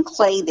mining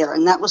clay there,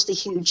 and that was the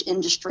huge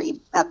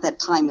industry at that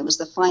time. It was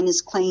the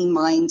finest clay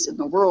mines in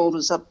the world. It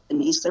was up in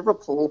East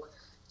Liverpool,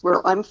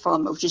 where I'm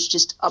from, which is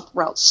just up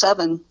Route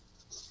 7,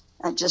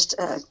 just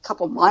a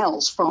couple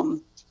miles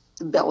from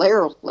the Bel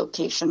Air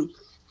location.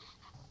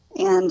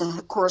 And,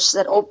 of course,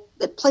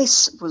 that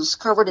place was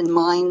covered in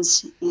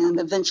mines, and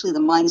eventually the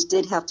mines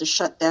did have to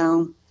shut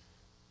down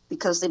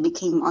because they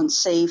became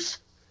unsafe.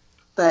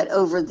 But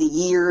over the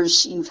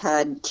years, you've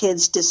had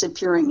kids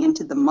disappearing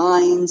into the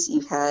mines.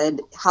 You've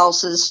had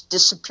houses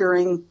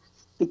disappearing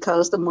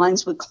because the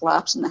mines would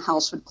collapse and the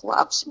house would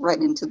collapse right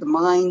into the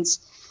mines.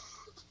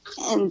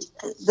 And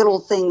little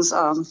things,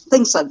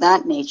 things of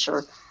that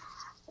nature.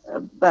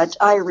 But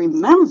I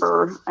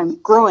remember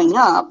growing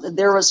up,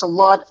 there was a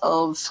lot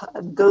of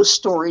ghost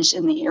stories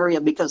in the area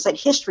because that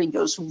history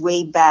goes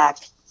way back.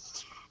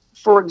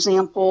 For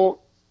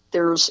example,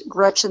 there's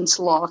Gretchen's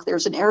Lock.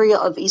 There's an area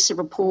of East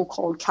Liverpool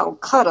called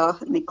Calcutta,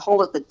 and they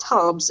call it the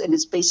Tubs, and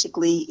it's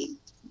basically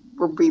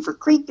where Beaver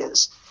Creek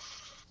is.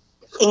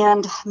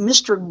 And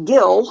Mr.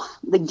 Gill,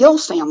 the Gill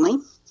family,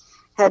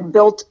 had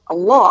built a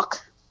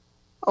lock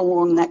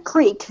along that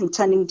creek,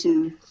 intending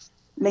to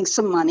make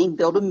some money,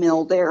 build a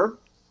mill there.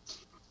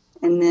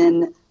 And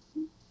then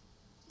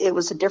it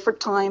was a different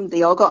time.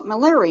 They all got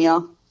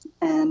malaria,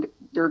 and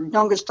their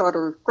youngest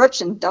daughter,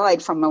 Gretchen,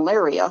 died from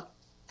malaria.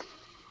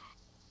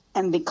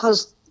 And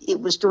because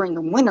it was during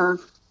the winter,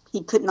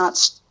 he could not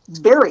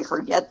bury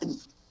her yet. The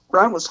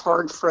ground was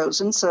hard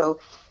frozen, so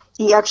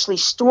he actually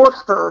stored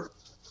her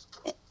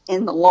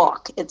in the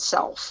lock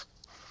itself.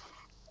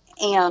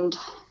 And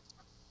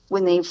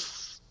when the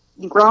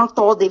ground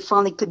thawed, they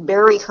finally could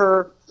bury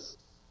her.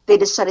 They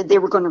decided they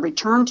were going to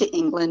return to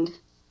England.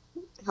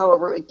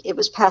 However, it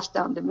was passed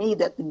down to me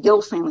that the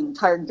Gill family, the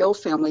entire Gill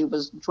family,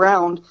 was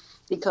drowned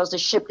because the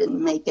ship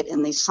didn't make it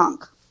and they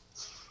sunk.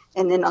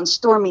 And then on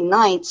stormy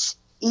nights,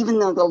 even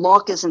though the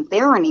lock isn't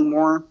there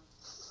anymore,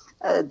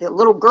 the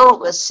little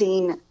girl is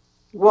seen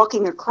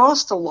walking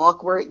across the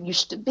lock where it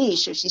used to be.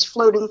 So she's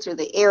floating through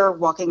the air,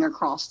 walking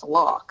across the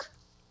lock.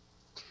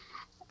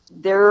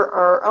 There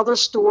are other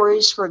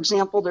stories. For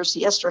example, there's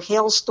the Esther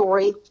Hale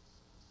story.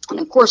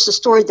 And of course, the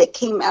story that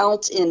came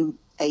out in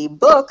a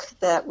book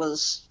that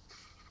was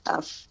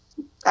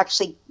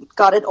actually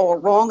got it all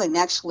wrong and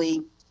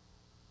actually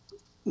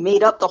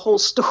made up the whole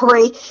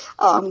story,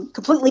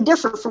 completely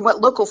different from what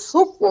local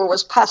folklore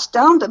was passed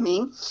down to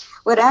me.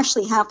 What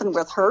actually happened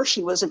with her,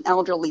 she was an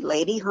elderly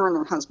lady. Her and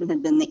her husband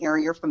had been in the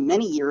area for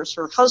many years.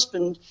 Her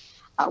husband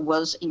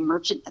was a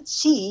merchant at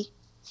sea,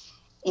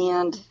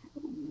 and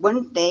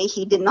one day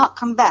he did not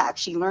come back.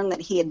 She learned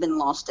that he had been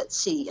lost at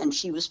sea, and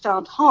she was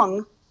found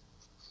hung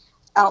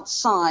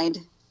outside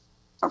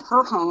of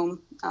her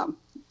home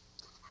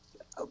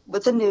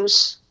with a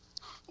noose.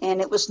 And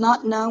it was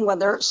not known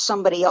whether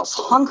somebody else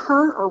hung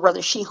her or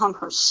whether she hung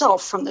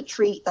herself from the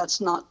tree.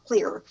 That's not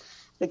clear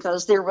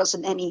because there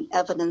wasn't any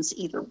evidence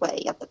either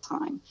way at the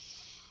time.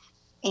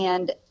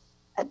 And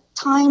at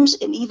times,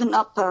 and even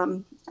up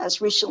as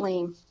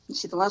recently,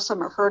 the last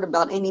time I heard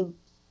about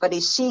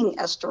anybody seeing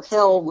Esther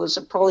Hale was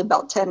probably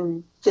about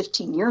 10,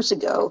 15 years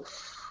ago,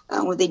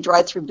 when they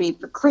drive through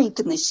Beaver Creek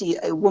and they see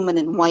a woman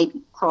in white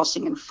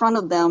crossing in front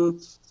of them.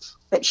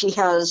 But she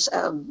has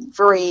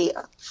very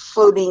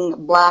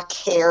floating black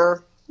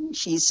hair.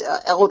 She's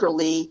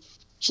elderly.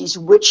 She's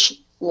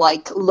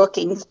witch-like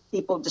looking,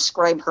 people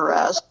describe her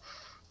as.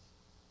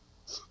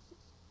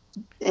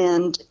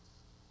 And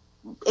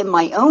in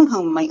my own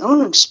home, my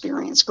own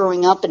experience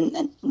growing up,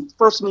 and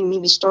first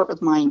maybe start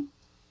with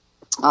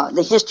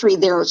the history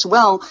there as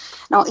well.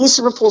 Now, East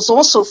Liverpool is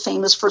also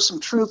famous for some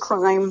true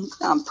crime.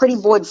 Pretty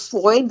Boy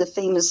Floyd, the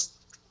famous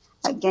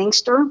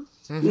gangster,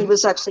 he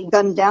was actually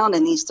gunned down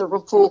in East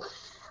Liverpool.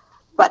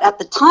 But at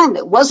the time,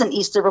 it wasn't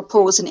East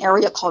Liverpool. It was an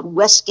area called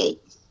Westgate.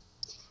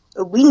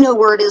 We know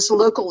where it is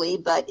locally,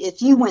 but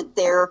if you went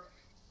there,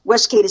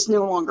 Westgate is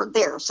no longer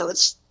there. So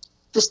it's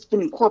just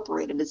been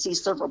incorporated. It's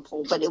East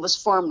Liverpool, but it was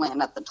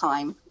farmland at the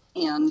time.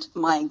 And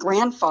my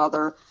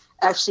grandfather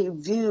actually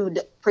viewed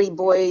Pretty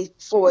Boy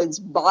Floyd's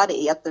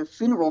body at the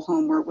funeral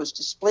home where it was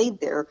displayed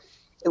there.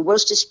 It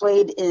was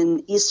displayed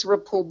in East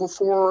Liverpool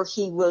before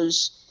he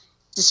was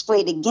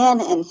displayed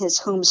again in his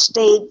home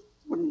state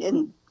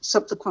and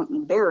subsequently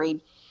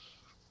buried.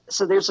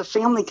 So there's a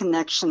family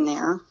connection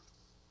there.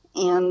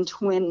 And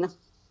when,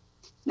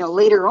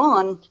 later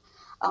on,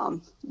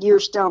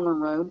 years down the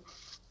road,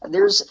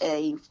 there's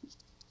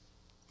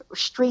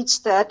streets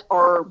that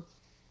are,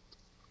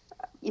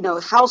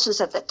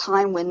 houses at that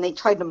time when they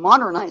tried to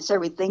modernize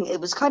everything, it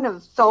was kind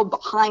of fell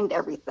behind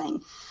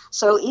everything.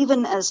 So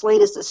even as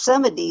late as the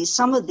 70s,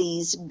 some of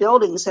these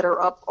buildings that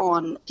are up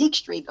on Peak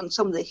Street and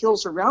some of the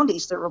hills around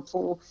East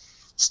Liverpool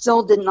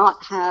still did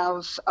not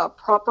have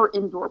proper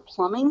indoor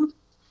plumbing.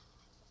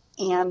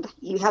 And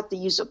you have to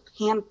use a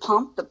hand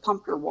pump to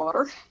pump your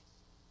water.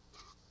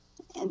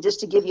 And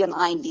just to give you an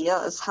idea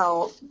as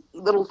how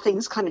little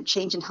things kind of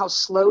change and how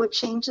slow it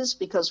changes,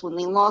 because when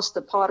they lost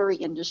the pottery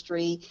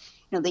industry,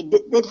 they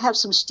did have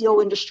some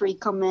steel industry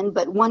come in,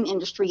 but one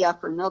industry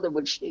after another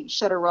would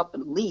shut her up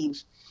and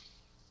leave.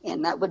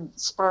 And that would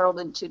spiral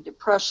into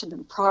depression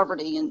and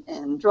poverty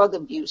and drug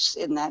abuse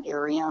in that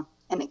area.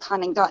 And it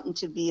kind of got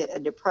to be a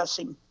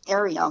depressing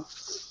area.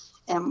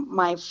 And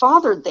my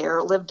father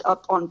there lived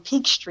up on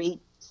Peak Street,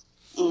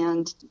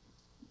 and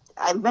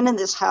I've been in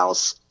this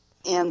house,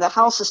 and the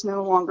house is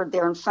no longer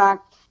there. In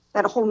fact,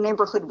 that whole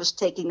neighborhood was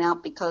taken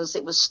out because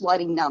it was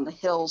sliding down the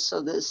hill,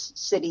 so this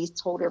city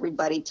told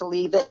everybody to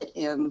leave it,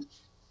 and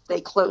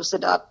they closed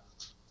it up.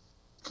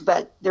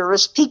 But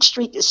Peak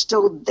Street is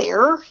still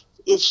there.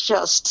 It's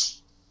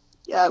just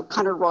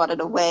kind of rotted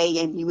away,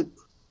 and you would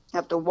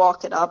have to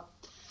walk it up.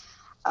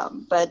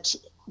 But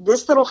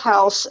this little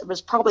house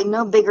was probably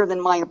no bigger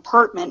than my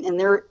apartment, and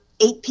there are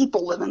 8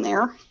 people living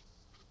there.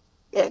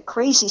 A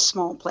crazy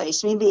small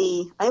place,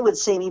 I would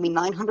say maybe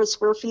 900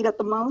 square feet at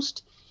the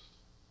most.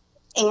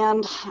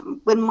 And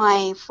when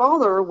my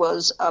father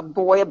was a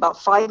boy,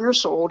 about 5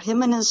 years old,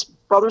 him and his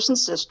brothers and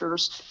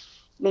sisters,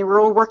 they were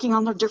all working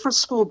on their different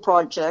school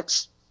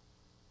projects,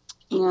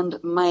 and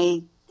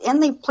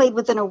they played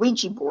within a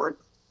Ouija board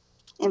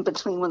in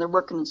between when they're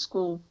working on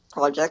school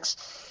projects,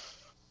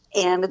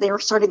 and they were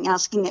starting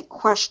asking it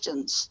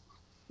questions.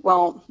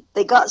 Well,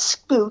 they got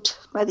spooked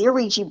by the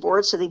Ouija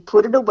board, so they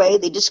put it away.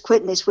 They just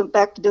quit, and they went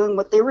back to doing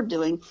what they were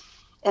doing.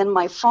 And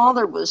my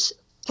father was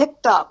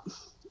picked up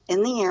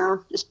in the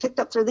air, just picked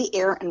up through the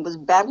air, and was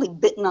badly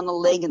bitten on the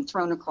leg and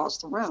thrown across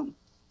the room.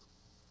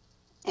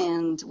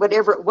 And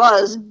whatever it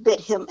was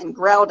bit him and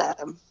growled at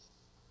him.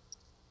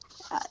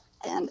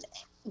 And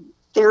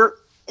there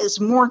is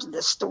more to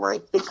this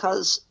story,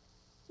 because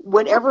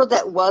whatever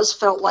that was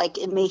felt like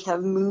it may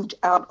have moved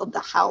out of the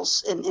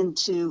house and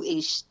into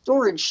a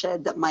storage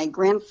shed that my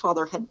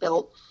grandfather had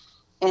built.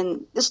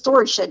 And this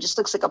storage shed just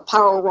looks like a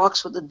pile of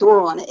rocks with a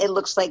door on it. It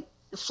looks like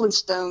the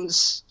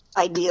Flintstones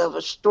idea of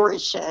a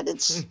storage shed.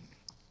 It's,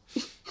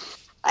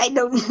 I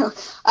don't know.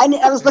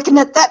 I was looking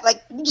at that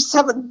like, you just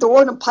have a door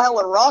and a pile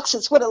of rocks.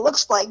 It's what it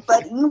looks like.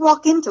 But you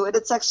walk into it,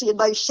 it's actually a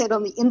nice shed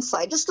on the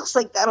inside. It just looks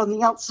like that on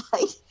the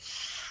outside.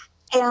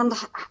 And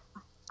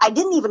I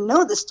didn't even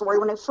know this story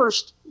when I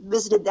first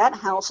visited that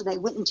house, and I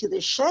went into the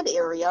shed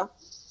area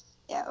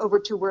over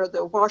to where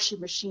the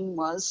washing machine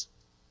was.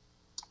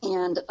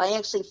 And I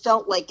actually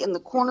felt like in the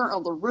corner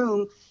of the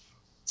room,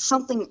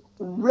 something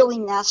really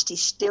nasty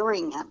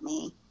staring at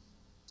me.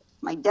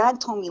 My dad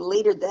told me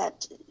later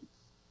that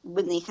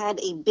when they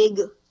had a big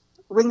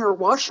Ringer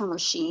washer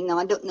machine, now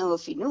I don't know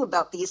if you knew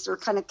about these, they're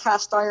kind of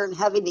cast iron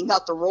heavy, and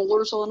got the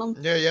rollers on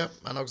them. Yeah,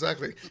 I know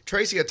exactly.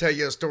 Tracy will tell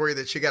you a story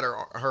that she got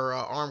her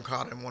arm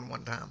caught in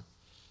one time.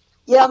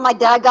 Yeah, my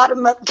dad got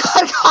him.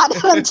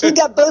 He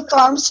got both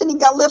arms, and he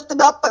got lifted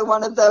up by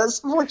one of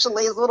those.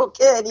 Fortunately, as a little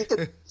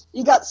kid,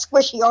 you got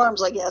squishy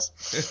arms, I guess.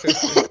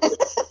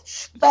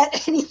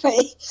 But anyway,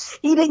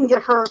 he didn't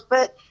get hurt.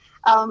 But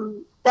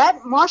that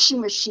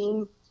washing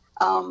machine,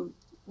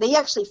 they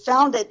actually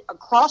found it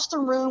across the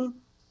room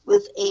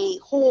with a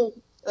hole,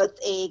 with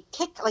a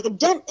kick, like a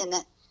dent in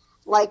it,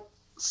 like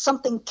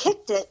something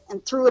kicked it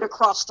and threw it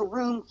across the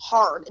room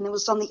hard, and it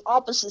was on the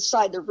opposite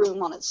side of the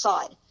room on its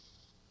side.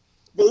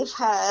 They've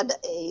had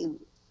a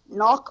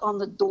knock on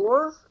the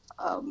door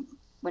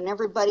when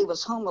everybody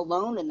was home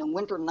alone in the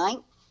winter night,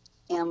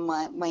 and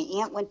my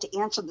aunt went to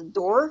answer the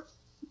door.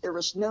 There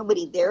was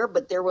nobody there,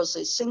 but there was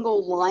a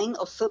single line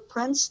of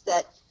footprints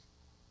that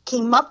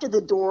came up to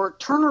the door,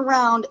 turned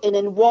around, and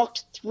then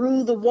walked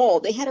through the wall.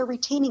 They had a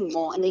retaining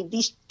wall, and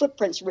these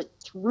footprints went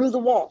through the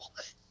wall.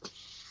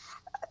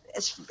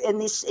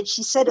 And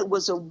she said it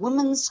was a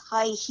woman's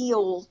high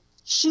heel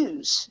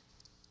shoes.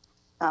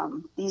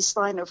 These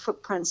line of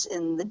footprints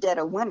in the dead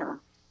of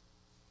winter.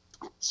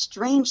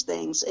 Strange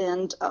things.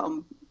 And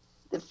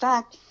in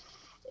fact,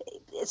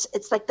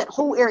 it's like that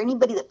whole area,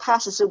 anybody that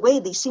passes away,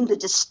 they seem to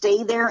just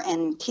stay there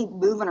and keep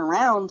moving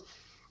around.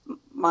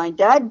 My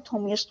dad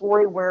told me a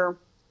story where,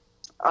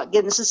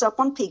 again, this is up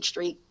on Peak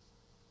Street.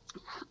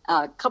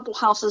 A couple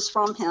houses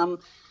from him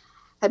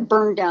had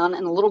burned down,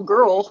 and a little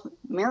girl,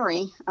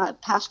 Mary,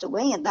 passed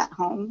away in that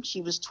home.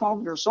 She was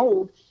 12 years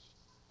old.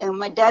 And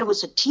my dad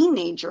was a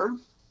teenager.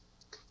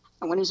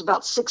 And when he was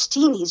about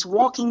 16, he's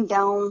walking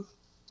down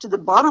to the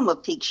bottom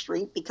of Peak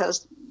Street,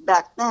 because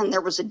back then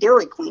there was a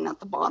Dairy Queen at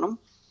the bottom.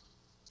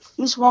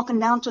 He's walking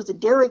down to the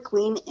Dairy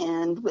Queen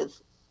and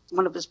with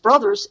one of his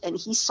brothers, and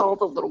he saw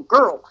the little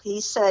girl.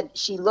 He said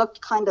she looked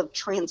kind of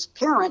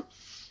transparent,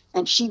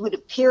 and she would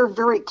appear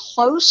very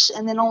close,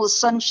 and then all of a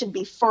sudden she'd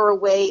be far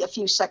away a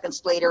few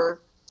seconds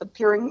later,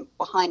 appearing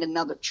behind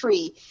another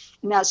tree.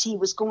 And as he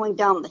was going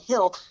down the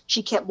hill,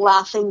 she kept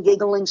laughing,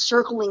 giggling,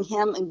 circling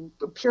him, and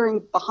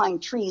appearing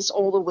behind trees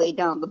all the way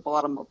down the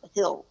bottom of the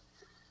hill.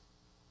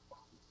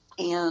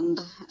 And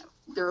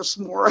there's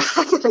more.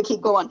 I'm going to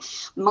keep going.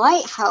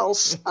 My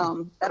house,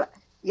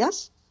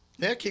 yes?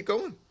 Yeah, keep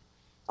going.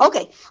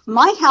 Okay.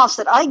 My house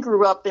that I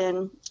grew up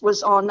in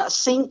was on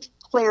St.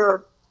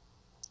 Clair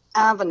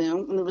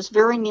Avenue, and it was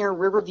very near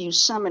Riverview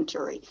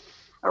Cemetery.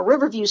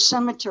 Riverview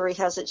Cemetery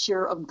has its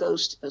share of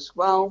ghosts as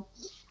well.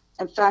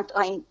 In fact,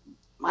 I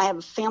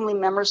have family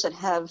members that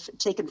have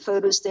taken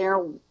photos there.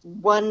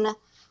 One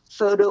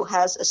photo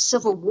has a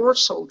Civil War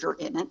soldier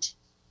in it.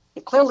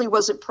 It clearly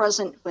wasn't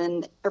present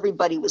when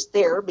everybody was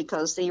there,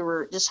 because they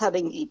were just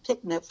having a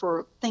picnic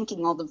for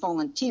thanking all the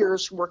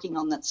volunteers working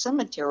on that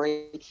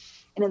cemetery.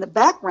 And in the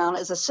background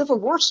is a Civil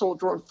War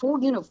soldier in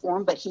full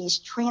uniform, but he's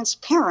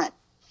transparent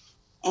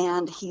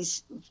and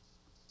he's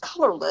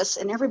colorless,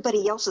 and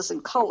everybody else is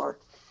in color.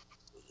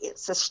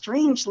 It's a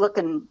strange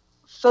looking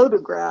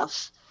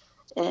photograph.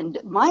 And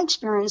my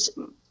experience,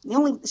 the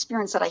only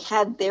experience that I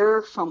had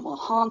there from a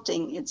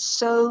haunting, it's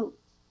so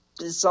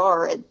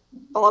bizarre. It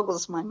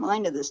boggles my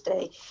mind to this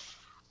day.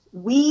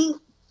 We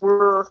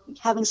were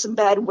having some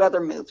bad weather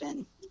move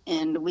in,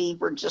 and we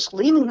were just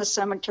leaving the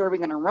cemetery. We're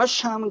going to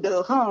rush home and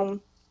go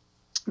home,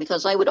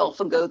 because I would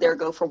often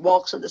go for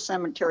walks at the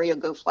cemetery or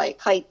go fly a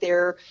kite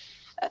there.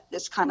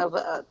 It kind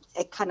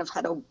of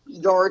had a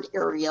yard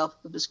area.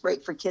 It was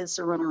great for kids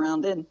to run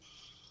around in.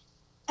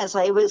 As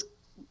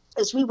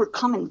we were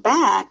coming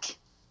back,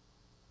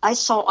 I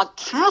saw a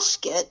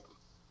casket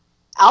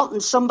out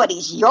in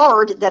somebody's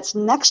yard that's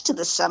next to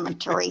the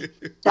cemetery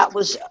that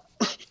was,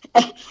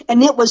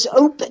 and it was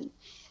open.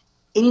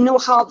 And you know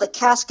how the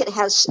casket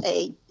has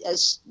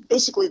as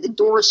basically the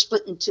door is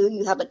split in two.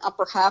 You have an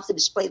upper half to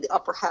display the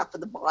upper half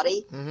of the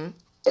body,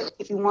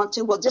 if you want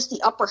to. Well, just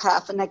the upper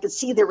half, and I could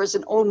see there was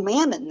an old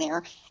man in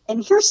there.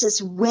 And here's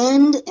this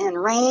wind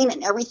and rain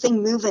and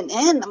everything moving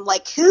in. I'm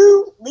like,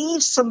 who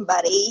leaves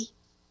somebody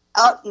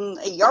out in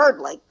a yard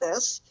like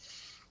this?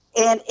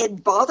 And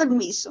it bothered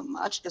me so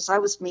much because I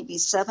was maybe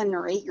 7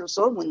 or 8 years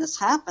old when this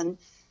happened.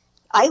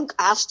 I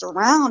asked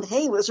around,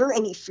 hey, was there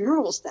any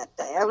funerals that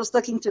day? I was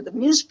looking through the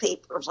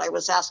newspapers. I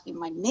was asking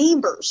my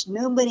neighbors.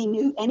 Nobody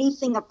knew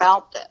anything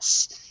about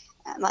this.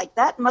 And like,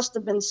 that must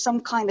have been some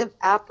kind of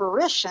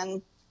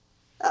apparition,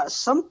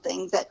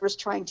 something that was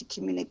trying to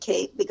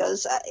communicate,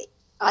 because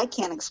I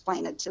can't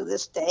explain it to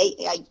this day.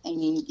 I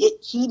mean,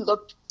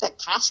 that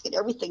casket,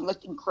 everything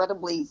looked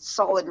incredibly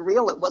solid,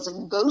 real. It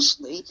wasn't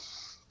ghostly.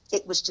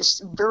 It was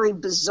just very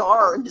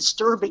bizarre and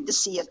disturbing to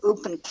see an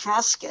open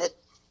casket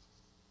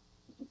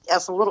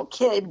as a little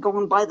kid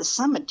going by the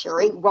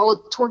cemetery while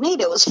a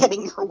tornado was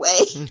heading your way.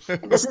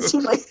 It doesn't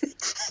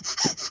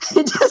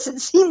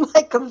seem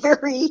like a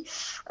very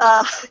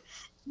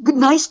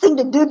nice thing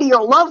to do to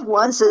your loved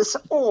ones. Is,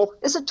 oh,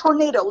 it's a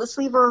tornado. Let's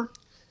leave our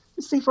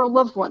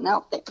loved one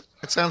out there.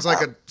 It sounds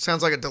like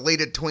a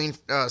deleted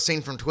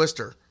scene from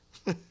Twister.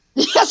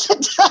 Yes,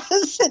 it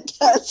does. It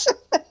does.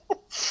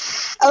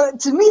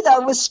 To me,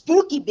 that was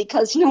spooky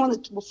because,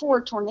 before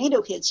a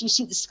tornado hits, you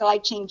see the sky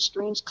change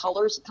strange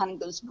colors. It kind of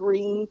goes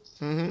green.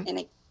 Mm-hmm. And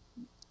it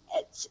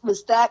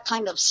was that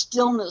kind of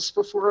stillness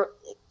before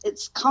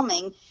it's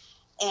coming.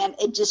 And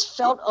it just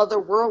felt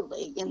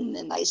otherworldly.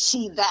 And I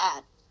see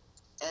that.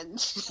 And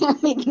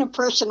it made an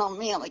impression on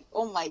me. I'm like,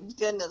 oh, my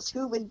goodness,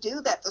 who would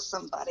do that to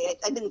somebody?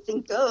 I didn't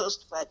think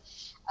ghost, but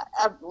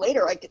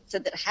later I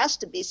said that it has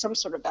to be some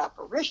sort of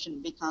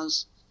apparition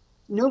because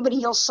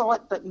nobody else saw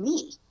it but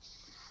me.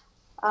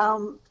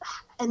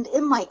 And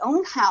in my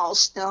own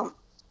house,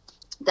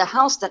 the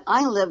house that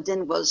I lived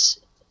in was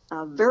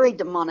very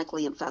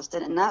demonically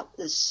infested, and that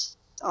was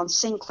on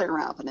St. Clair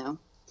Avenue.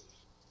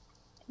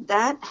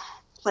 That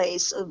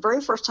place, the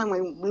very first time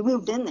we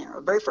moved in there,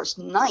 the very first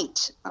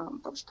night, I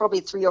was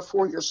probably 3 or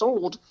 4 years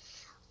old,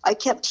 I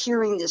kept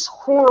hearing this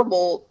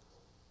horrible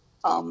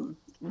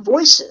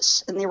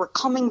voices, and they were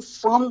coming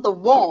from the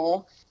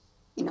wall.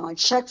 I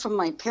checked from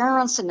my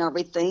parents and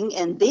everything,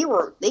 and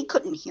they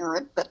couldn't hear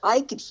it, but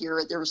I could hear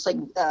it. There was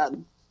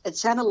it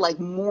sounded like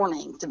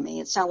mourning to me.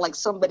 It sounded like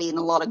somebody in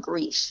a lot of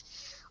grief,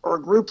 or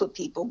a group of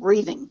people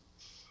grieving.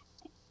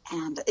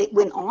 And it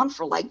went on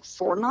for like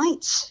 4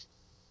 nights.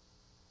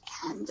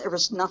 And there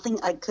was nothing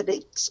I could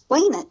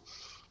explain it.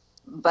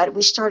 But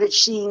we started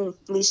seeing,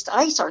 at least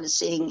I started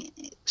seeing,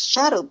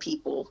 shadow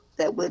people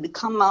that would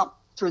come out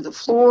through the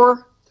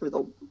floor,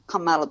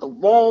 come out of the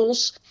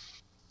walls.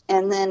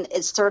 And then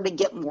it started to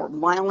get more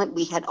violent.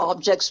 We had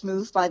objects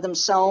move by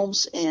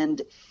themselves, and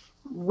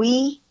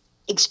we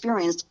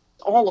experienced,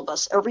 all of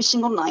us, every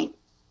single night,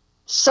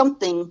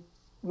 something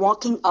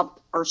walking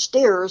up our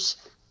stairs.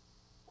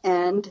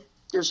 And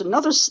there's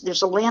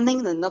a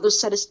landing, then another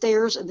set of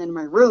stairs, and then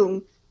my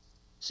room.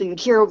 So you'd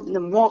hear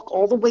them walk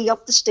all the way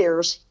up the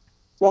stairs,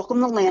 walk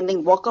on the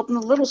landing, walk up on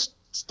the little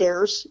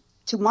stairs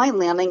to my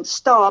landing,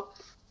 stop,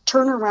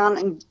 turn around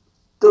and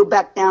go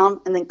back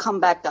down, and then come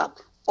back up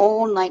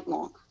all night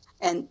long.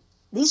 And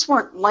these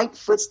weren't light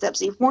footsteps.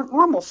 These weren't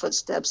normal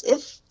footsteps.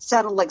 It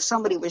sounded like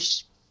somebody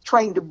was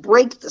trying to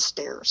break the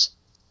stairs.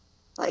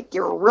 Like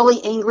you're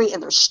really angry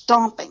and they're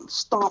stomping,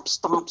 stomp,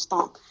 stomp,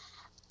 stomp.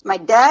 My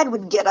dad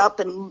would get up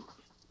and,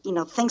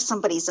 think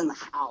somebody's in the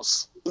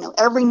house.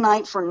 Every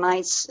night for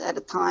nights at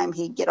a time,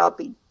 he'd get up.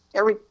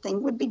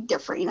 Everything would be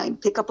different.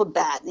 He'd pick up a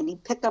bat, and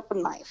he'd pick up a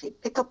knife.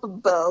 He'd pick up a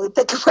bow. He'd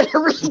pick up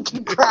whatever he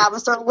could grab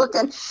and start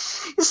looking.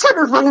 He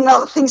started running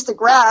out of things to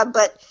grab,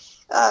 but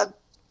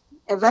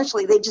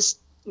eventually they just,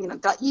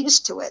 got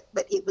used to it.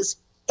 But it was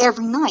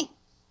every night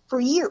for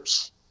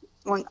years,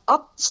 going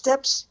up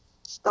steps,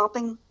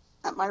 stopping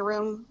at my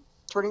room,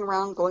 turning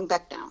around, going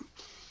back down.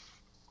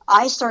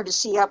 I started to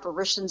see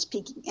apparitions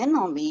peeking in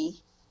on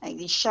me, like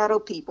these shadow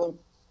people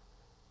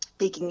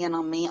peeking in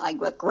on me. I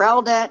got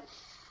growled at.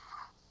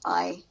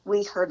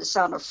 We heard the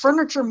sound of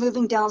furniture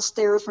moving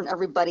downstairs when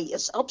everybody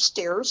is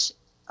upstairs.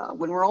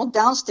 When we're all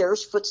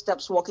downstairs,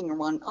 footsteps walking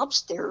around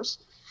upstairs,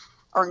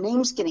 our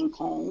names getting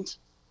called.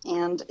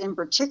 And in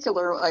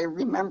particular, I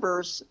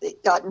remember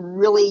it got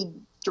really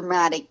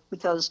dramatic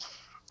because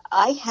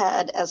I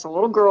had, as a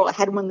little girl, I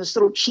had one of those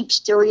little cheap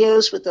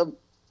stereos with a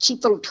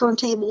cheap little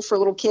turntable for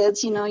little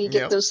kids. You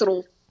get those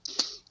little,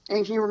 And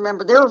if you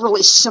remember, they were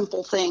really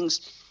simple things.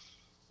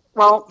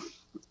 Well,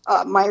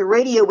 my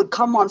radio would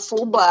come on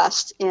full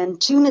blast and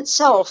tune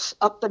itself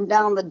up and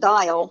down the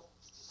dial,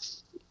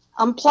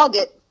 unplug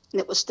it,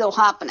 and it was still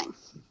happening.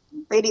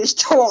 Radio's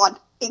still on.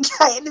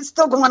 And it's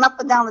still going up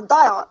and down the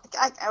dial.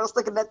 I was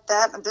looking at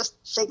that and just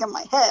shaking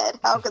my head.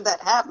 How could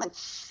that happen?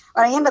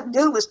 What I ended up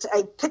doing was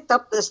I picked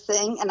up this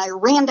thing and I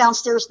ran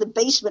downstairs to the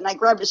basement and I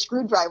grabbed a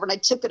screwdriver and I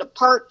took it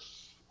apart.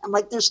 I'm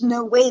like, there's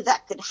no way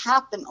that could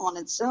happen on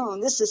its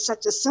own. This is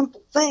such a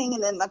simple thing.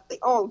 And then I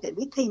think, oh, did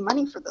we pay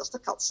money for this?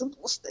 Look how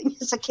simple this thing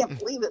is. I can't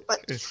believe it.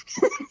 But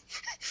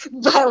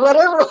but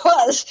whatever it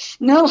was,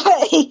 no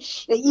way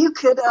that you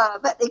could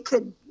that it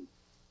could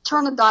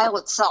turn a dial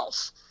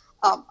itself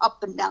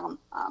up and down.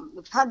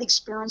 We've had the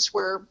experience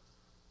where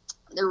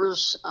there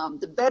was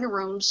the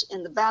bedrooms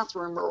and the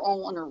bathroom are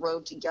all in a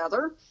row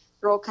together.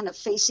 They're all kind of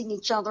facing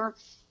each other.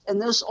 And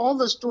all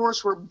those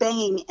doors were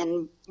banging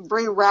and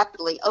very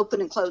rapidly, open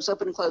and close,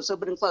 open and close,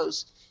 open and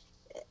close.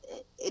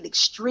 It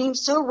extreme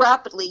so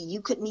rapidly you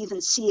couldn't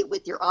even see it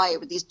with your eye.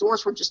 But these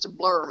doors were just a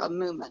blur, a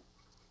movement.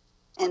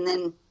 And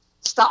then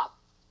stop.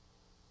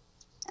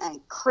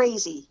 And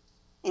crazy.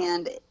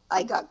 And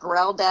I got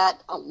growled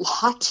at a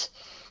lot.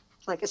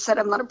 Like I said,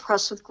 I'm not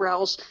impressed with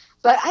growls.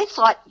 But I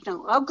thought,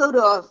 I'll go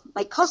to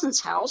my cousin's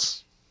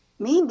house.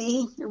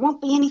 Maybe there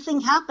won't be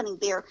anything happening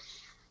there.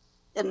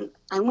 And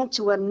I went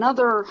to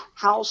another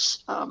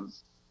house, again,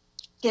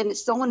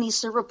 it's still in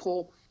East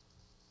Liverpool,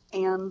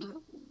 and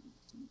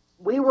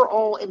we were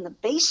all in the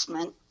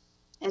basement,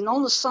 and all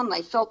of a sudden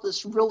I felt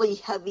this really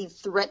heavy,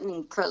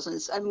 threatening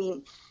presence. I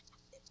mean,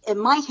 in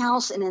my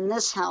house and in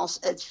this house,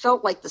 it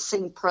felt like the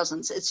same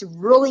presence. It's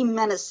really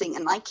menacing,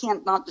 and I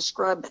can't not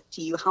describe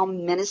to you how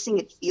menacing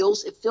it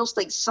feels. It feels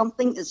like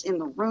something is in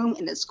the room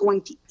and it's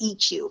going to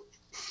eat you.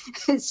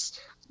 It's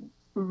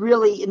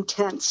really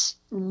intense,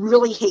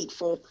 really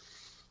hateful.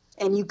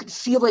 And you could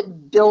feel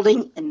it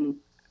building in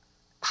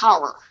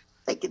power,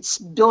 like it's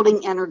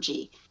building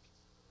energy.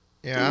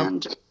 Yeah,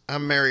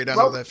 I'm married. I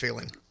know that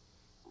feeling.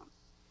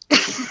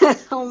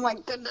 Oh my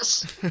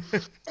goodness, and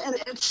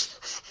it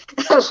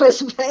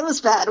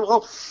was bad.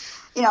 Well,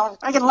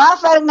 I can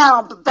laugh at it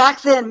now, but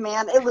back then,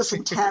 man, it was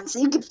intense.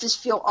 You could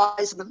just feel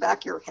eyes in the back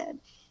of your head.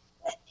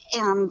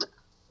 And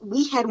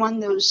we had one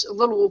of those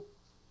little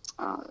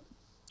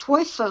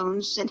toy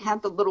phones that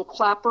had the little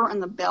clapper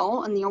and the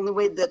bell, and the only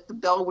way that the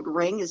bell would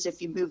ring is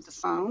if you moved the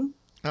phone.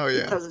 Oh,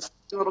 yeah. Because it's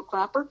a little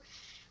clapper.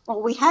 Well,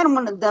 we had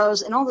one of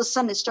those, and all of a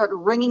sudden it started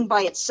ringing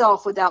by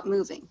itself without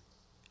moving.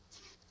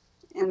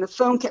 And the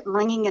phone kept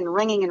ringing and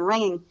ringing and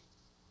ringing.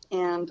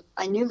 And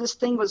I knew this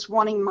thing was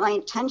wanting my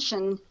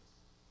attention,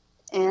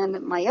 and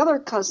my other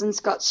cousins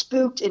got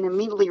spooked and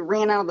immediately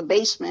ran out of the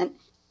basement.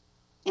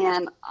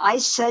 And I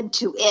said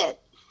to it,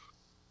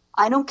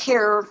 I don't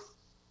care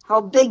how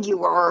big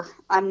you are,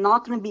 I'm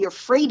not going to be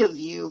afraid of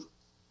you.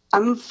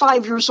 I'm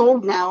 5 years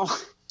old now.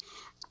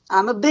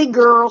 I'm a big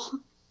girl.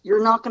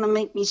 You're not going to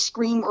make me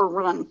scream or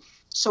run.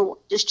 So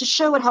just to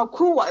show it how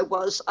cool I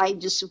was, I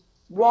just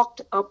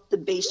walked up the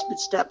basement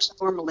steps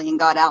normally and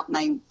got out. And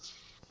I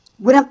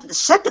went up to the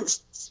second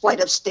flight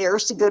of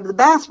stairs to go to the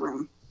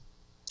bathroom.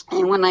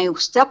 And when I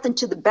stepped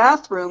into the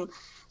bathroom,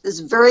 this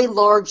very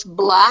large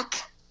black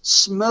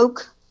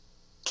smoke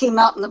came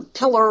out in the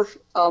pillar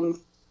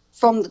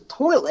from the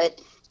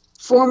toilet,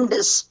 formed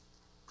this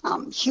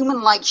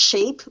human-like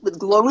shape with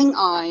glowing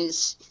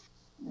eyes,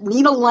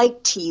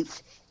 needle-like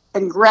teeth,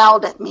 and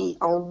growled at me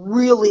a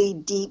really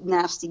deep,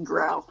 nasty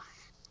growl.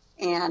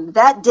 And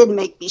that did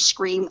make me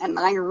scream, and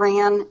I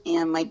ran,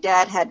 and my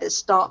dad had to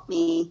stop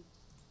me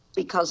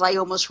because I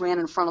almost ran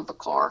in front of a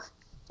car.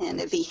 And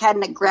if he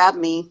hadn't have grabbed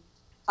me,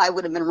 I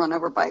would have been run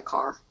over by a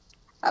car.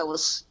 I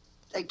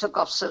took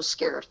off so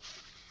scared.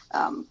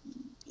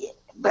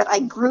 But I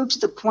grew to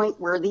the point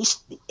where it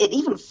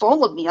even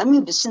followed me. I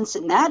moved to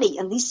Cincinnati,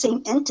 and these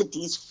same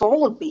entities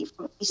followed me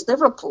from East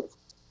Liverpool.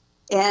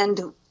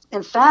 And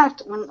in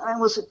fact, when I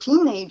was a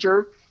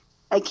teenager,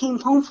 I came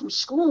home from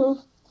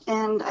school,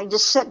 and I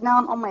just sat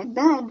down on my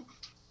bed,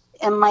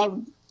 and my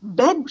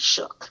bed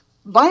shook,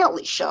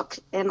 violently shook.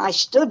 And I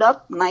stood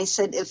up, and I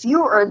said, if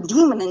you are a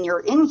demon and you're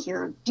in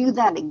here, do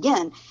that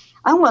again.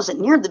 I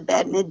wasn't near the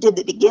bed, and it did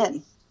it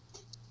again.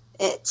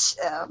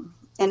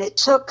 And it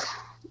took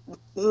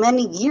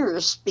many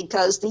years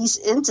because these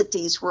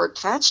entities were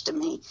attached to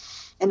me.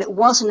 And it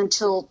wasn't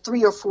until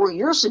 3 or 4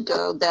 years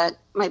ago that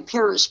my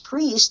parish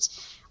priest,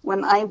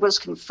 when I was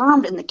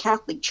confirmed in the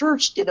Catholic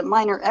Church, did a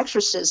minor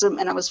exorcism,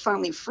 and I was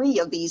finally free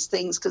of these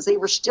things because they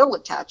were still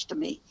attached to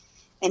me.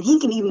 And he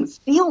can even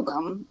feel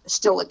them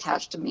still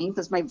attached to me,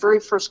 because my very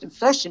first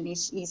confession, he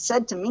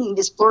said to me, he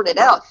just blurted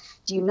out,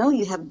 do you know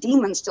you have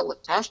demons still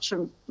attached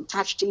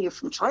to you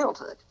from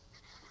childhood?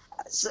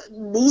 So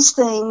these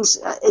things,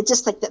 it's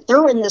just like that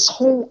they're in this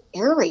whole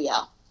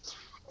area.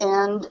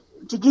 And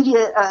to give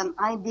you an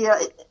idea,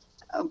 it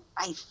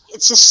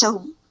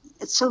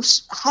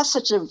has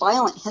such a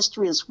violent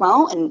history as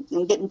well,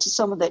 and get into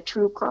some of that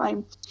true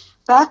crime.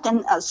 Back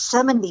in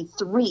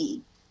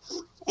 73,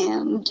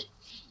 and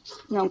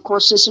of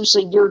course this was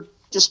a year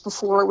just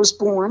before I was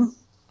born,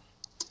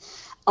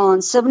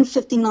 On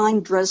 759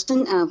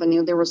 Dresden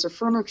Avenue, there was a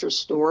furniture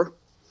store,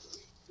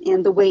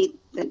 and the way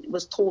that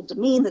was told to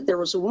me that there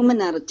was a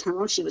woman out of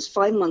town. She was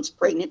 5 months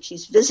pregnant.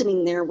 She's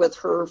visiting there with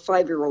her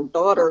 5-year-old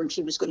daughter, and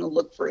she was going to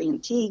look for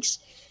antiques.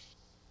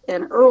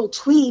 And Earl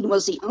Tweed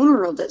was the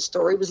owner of that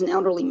store. He was an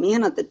elderly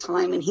man at the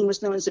time, and he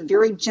was known as a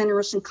very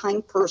generous and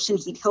kind person.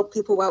 He'd help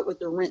people out with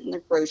their rent and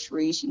their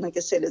groceries. And like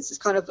I said, it's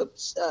kind of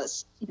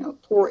a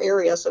poor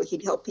area, so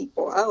he'd help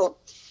people out.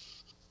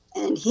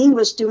 And he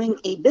was doing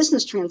a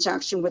business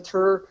transaction with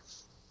her,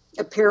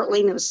 apparently,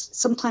 and it was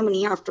sometime in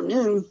the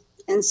afternoon,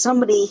 and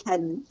somebody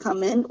had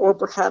come in, or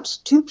perhaps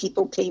two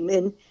people came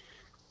in,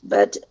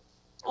 but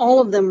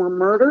all of them were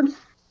murdered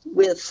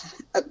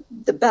with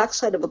the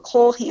backside of a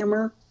claw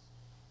hammer,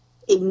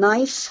 a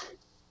knife,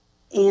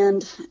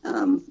 and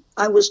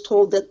I was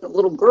told that the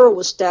little girl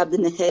was stabbed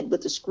in the head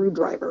with a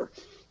screwdriver,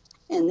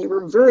 and they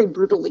were very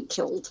brutally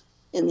killed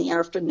in the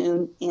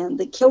afternoon. And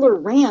the killer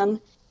ran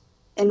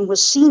and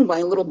was seen by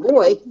a little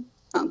boy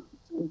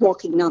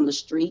walking down the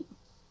street,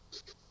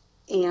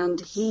 and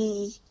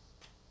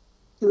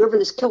whoever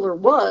this killer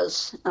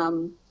was,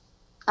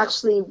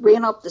 actually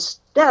ran up the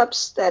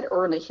steps that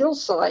are on a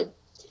hillside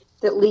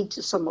that lead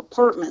to some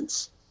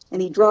apartments,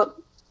 and he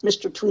dropped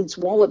Mr. Tweed's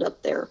wallet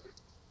up there.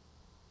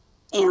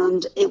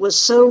 And it was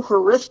so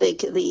horrific,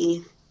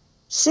 the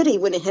city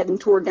went ahead and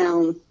tore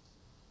down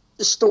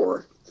the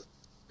store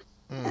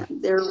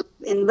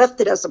and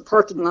left it as a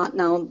parking lot.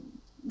 Now,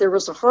 there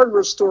was a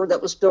hardware store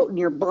that was built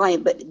nearby,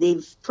 but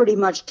they've pretty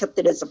much kept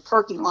it as a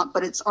parking lot,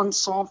 but it's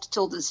unsolved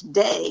till this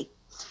day,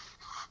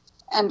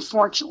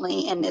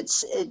 unfortunately. And it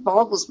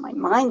boggles my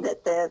mind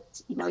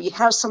that you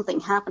have something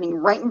happening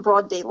right in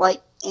broad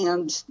daylight,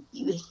 and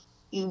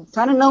you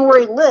kind of know where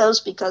he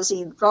lives because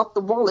he dropped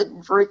the wallet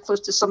very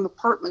close to some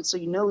apartment, so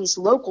you know he's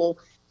local.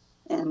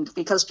 And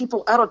because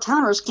people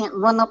out-of-towners can't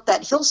run up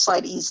that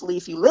hillside easily,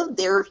 if you live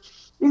there,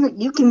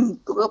 you can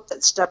go up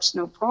that steps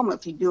no problem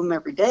if you do them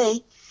every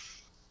day.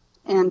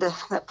 And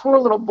that poor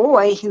little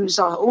boy, who's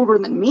older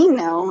than me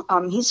now,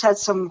 he's had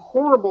some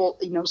horrible,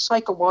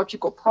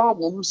 psychological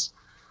problems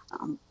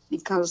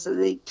because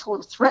the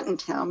killer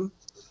threatened him.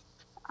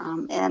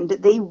 And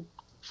the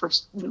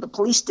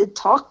police did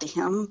talk to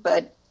him,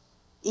 but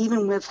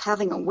even with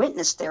having a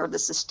witness there,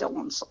 this is still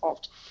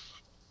unsolved.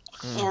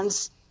 And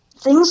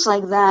things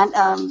like that,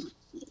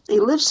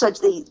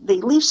 they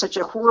leave such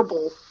a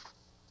horrible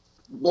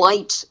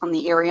blight on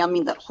the area. I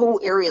mean, that whole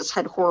area's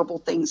had horrible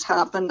things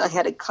happen. I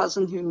had a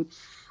cousin who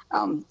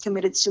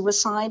committed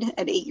suicide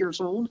at 8 years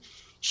old.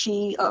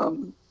 She,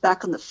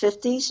 back in the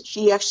 50s,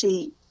 she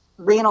actually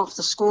ran off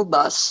the school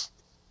bus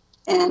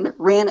and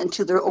ran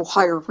into the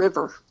Ohio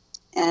River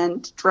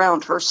and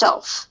drowned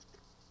herself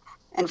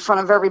in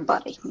front of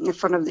everybody, in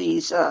front of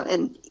these,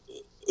 and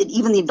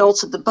even the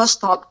adults at the bus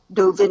stop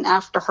dove in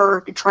after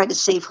her to try to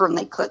save her, and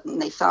they couldn't.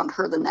 They found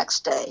her the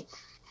next day.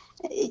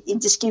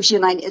 It just gives you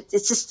an idea.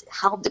 It's just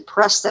how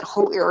depressed that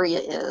whole area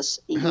is.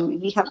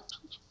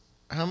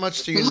 How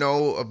much do you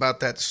know about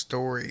that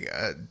story?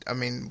 I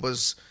mean,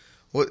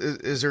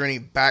 is there any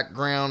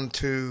background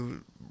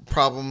to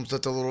problems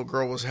that the little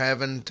girl was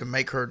having to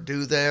make her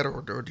do that,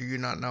 or do you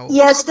not know?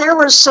 Yes, there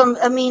was some.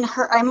 I mean,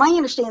 my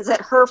understanding is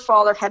that her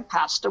father had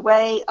passed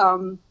away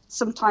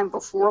sometime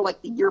before,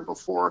 like the year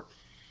before,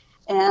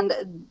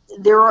 and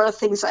there are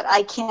things that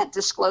I can't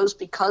disclose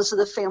because of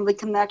the family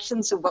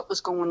connections and what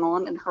was going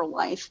on in her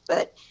life.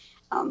 But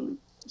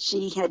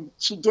she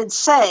did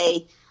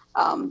say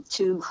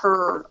to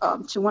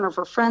one of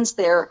her friends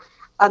there,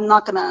 I'm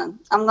not gonna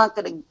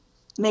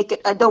make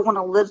it. I don't want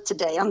to live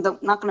today. I'm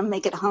not going to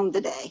make it home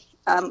today.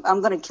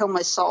 I'm going to kill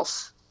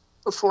myself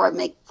before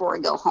I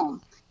go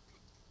home.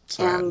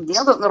 Sad. And the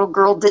other little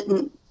girl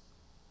didn't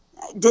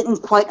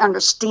quite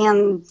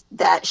understand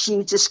that.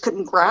 She just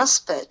couldn't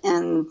grasp it,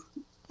 and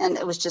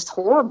it was just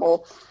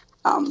horrible.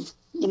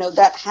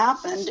 That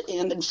happened.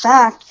 And in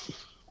fact,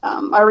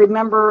 I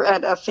remember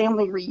at a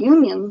family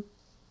reunion,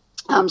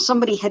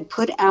 somebody had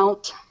put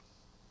out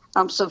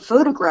some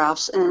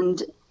photographs,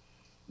 and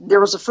there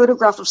was a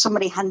photograph of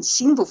somebody I hadn't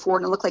seen before,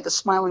 and it looked like a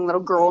smiling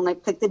little girl, and I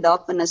picked it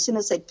up, and as soon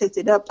as I picked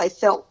it up, I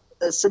felt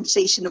a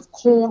sensation of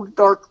cold,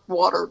 dark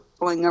water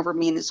going over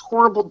me, and this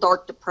horrible,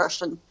 dark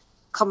depression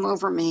come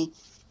over me.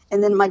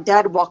 And then my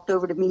dad walked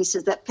over to me, he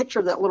says, that picture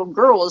of that little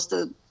girl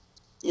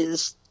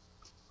is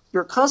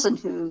your cousin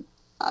who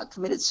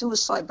committed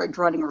suicide by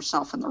drowning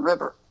herself in the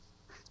river.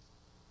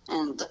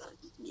 And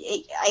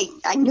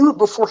I knew it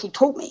before he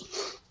told me,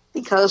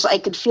 because I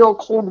could feel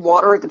cold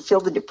water, I could feel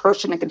the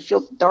depression, I could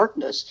feel the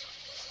darkness.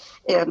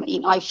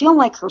 And I feel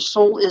like her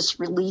soul is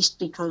released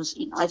because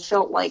I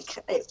felt like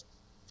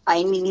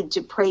I needed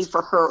to pray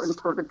for her in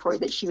purgatory,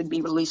 that she would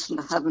be released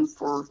into heaven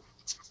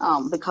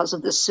because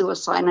of this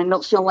suicide. And I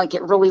don't feel like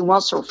it really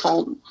was her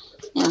fault,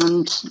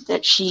 and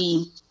that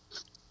she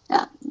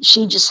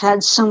just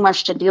had so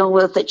much to deal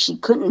with that she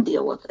couldn't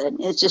deal with it.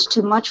 It's just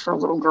too much for a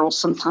little girl.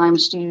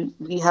 Sometimes you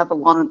have a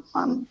lot of,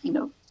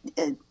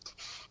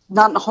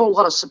 not a whole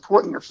lot of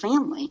support in your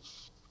family.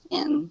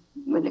 And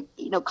when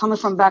it, coming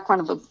from a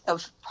background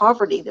of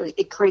poverty,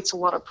 it creates a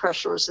lot of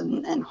pressures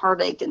and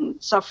heartache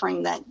and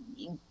suffering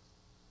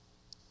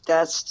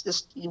that's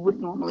just, you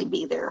wouldn't normally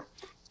be there.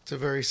 It's a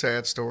very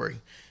sad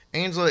story.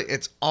 Angela,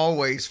 it's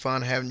always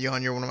fun having you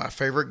on. You're one of my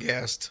favorite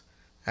guests.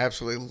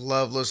 Absolutely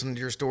love listening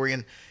to your story.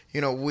 And,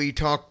 we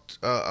talked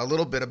a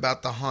little bit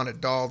about the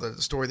haunted doll,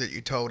 the story that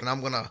you told. And I'm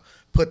going to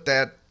put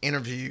that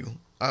interview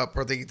up,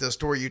 or the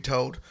story you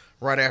told,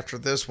 right after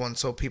this one,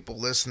 so people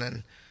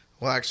listening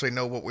will actually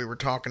know what we were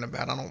talking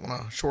about. I don't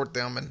want to short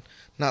them and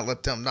not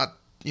let them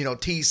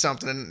tease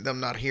something and them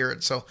not hear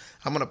it. So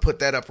I'm going to put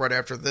that up right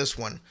after this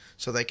one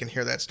so they can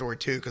hear that story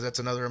too, because that's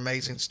another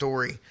amazing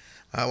story.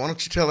 Why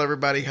don't you tell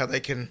everybody how they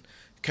can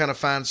kind of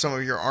find some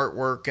of your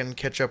artwork and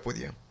catch up with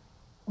you?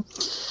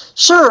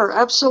 Sure,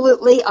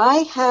 absolutely.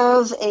 I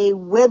have a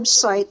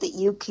website that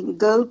you can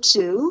go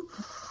to.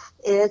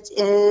 It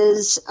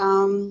is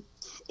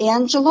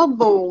Angela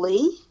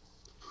Boley.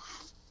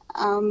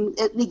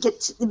 Let me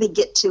get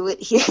to it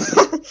here.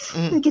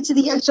 Let me get to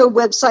the actual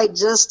website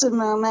just a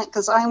moment,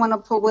 because I want to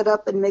pull it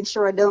up and make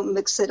sure I don't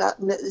mix it up,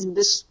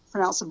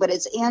 mispronounce it. But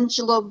it's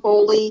Angela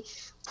Boley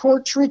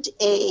Portrait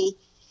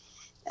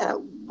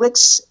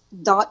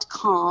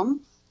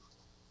Wix.com.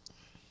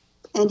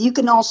 And you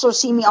can also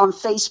see me on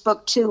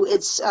Facebook too.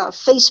 It's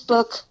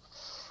Facebook.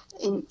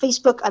 In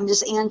Facebook, I'm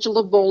just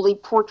Angela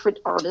Boley, portrait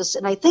artist,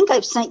 and I think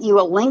I've sent you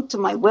a link to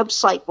my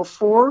website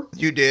before.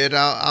 You did.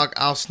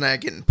 I'll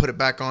snag it and put it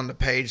back on the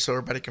page so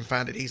everybody can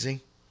find it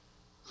easy.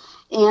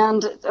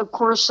 And of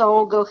course,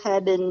 I'll go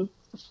ahead and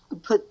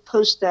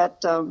post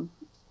that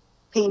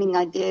painting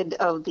I did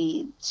of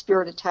the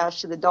spirit attached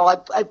to the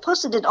doll. I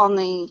posted it on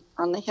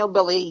the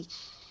Hillbilly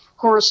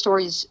Horror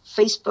Stories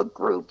Facebook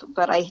group,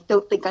 but I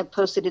don't think I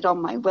posted it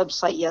on my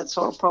website yet,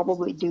 so I'll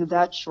probably do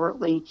that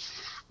shortly.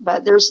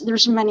 But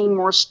there's many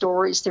more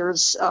stories.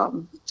 There's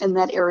in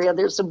that area,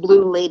 there's a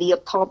blue lady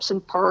at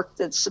Thompson Park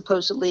that's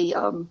supposedly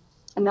an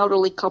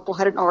elderly couple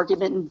had an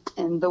argument,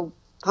 and the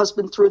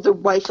husband threw the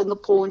wife in the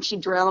pool and she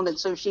drowned, and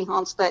so she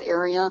haunts that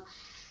area.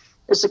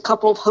 There's a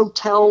couple of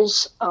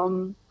hotels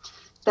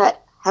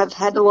that have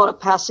had a lot of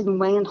passing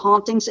away and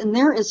hauntings, and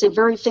there is a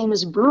very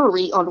famous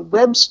brewery on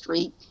Webb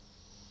Street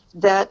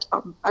that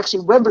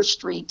actually Weber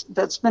Street,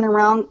 that's been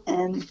around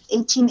in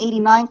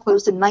 1889,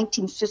 closed in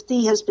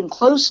 1950, has been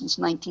closed since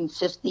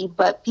 1950,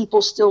 but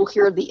people still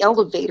hear the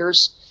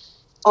elevators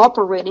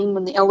operating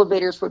when the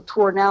elevators were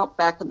torn out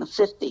back in the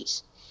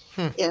 50s.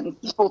 And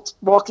people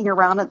walking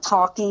around and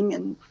talking,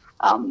 and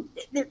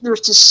there's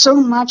just so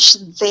much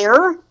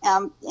there.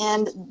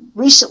 And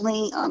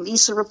recently,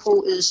 East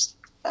Liverpool is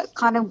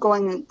kind of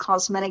going in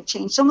cosmetic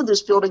change. Some of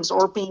those buildings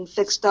are being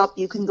fixed up.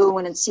 You can go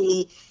in and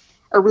see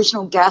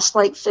original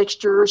gaslight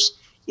fixtures.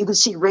 You can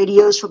see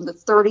radios from the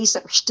 30s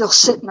that are still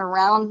sitting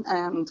around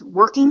and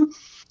working,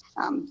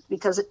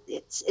 because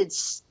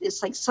it's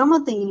like some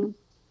of the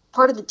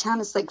part of the town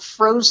is like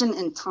frozen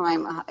in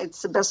time.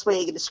 It's the best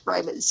way I can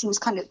describe it. It seems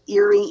kind of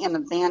eerie and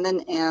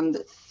abandoned, and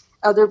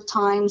other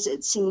times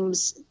it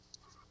seems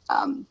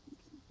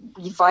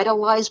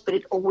revitalized, but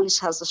it always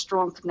has a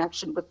strong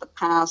connection with the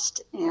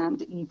past.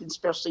 And you can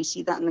especially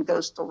see that in the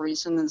ghost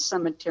stories and the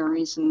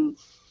cemeteries, and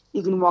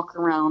you can walk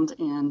around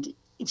and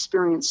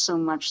experience so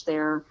much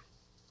there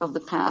of the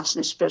past,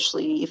 and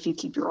especially if you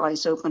keep your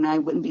eyes open. I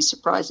wouldn't be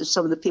surprised if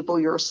some of the people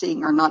you're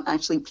seeing are not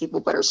actually people,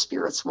 but are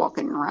spirits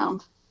walking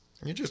around.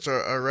 You're just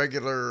a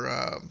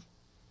regular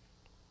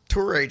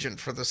tour agent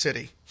for the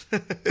city.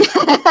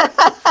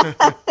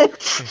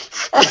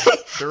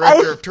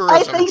 Director of tourism.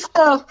 I think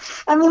so.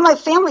 I mean, my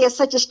family has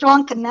such a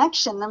strong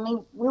connection. I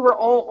mean, we were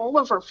all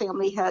of our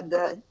family had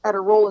a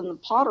role in the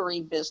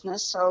pottery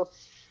business. So,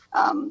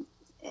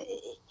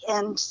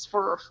 and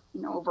for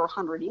over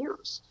 100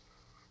 years,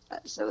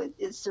 so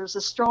there's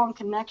a strong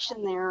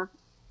connection there,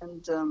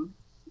 and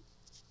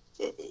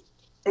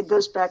it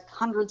goes back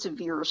hundreds of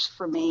years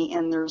for me.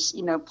 And there's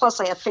plus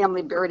I have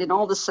family buried in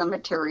all the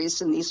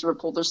cemeteries in East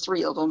Liverpool. There's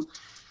 3 of them,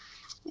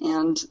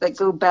 and they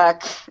go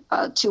back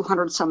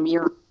 200 some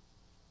years.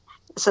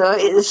 So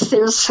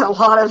there's a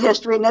lot of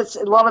history, and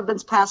a lot of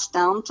it's passed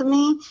down to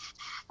me.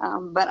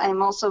 But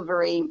I'm also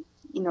very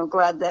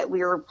glad that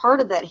we are part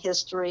of that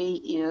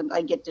history, and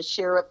I get to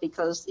share it,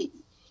 because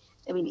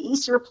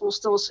East Liverpool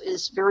still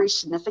is very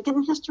significant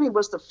in history. It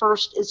was the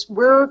first, it's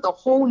where the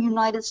whole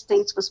United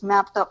States was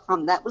mapped up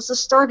from. That was the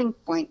starting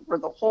point where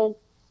the whole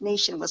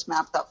nation was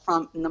mapped up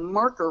from, and the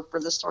marker for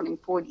the starting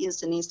point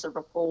is in East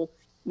Liverpool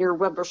near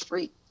Weber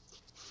Street.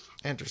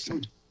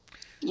 Interesting.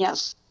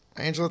 Yes.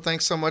 Angela,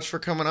 thanks so much for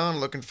coming on.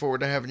 Looking forward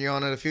to having you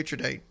on at a future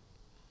date.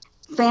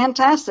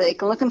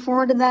 Fantastic. Looking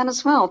forward to that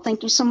as well.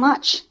 Thank you so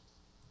much.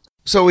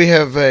 So we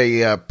have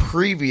a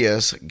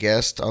previous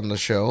guest on the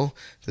show.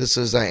 This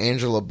is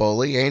Angela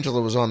Boley.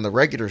 Angela was on the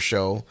regular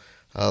show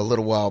a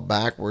little while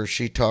back, where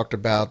she talked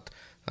about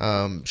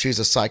she's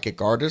a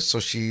psychic artist,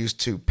 so she used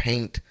to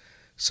paint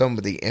some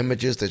of the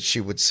images that she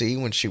would see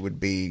when she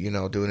would be,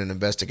 doing an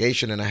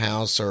investigation in a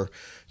house, or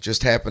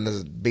just happened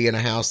to be in a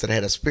house that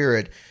had a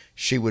spirit.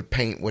 She would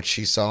paint what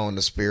she saw in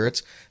the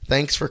spirits.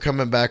 Thanks for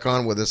coming back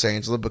on with us,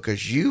 Angela,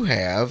 because you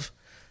have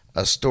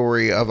a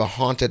story of a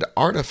haunted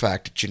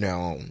artifact that you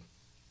now own.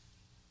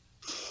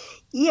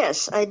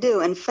 Yes, I do.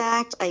 In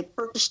fact, I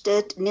purchased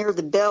it near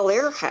the Bel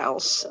Air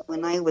house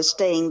when I was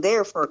staying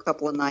there for a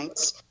couple of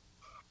nights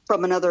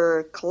from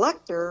another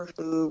collector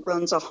who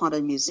runs a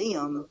haunted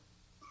museum.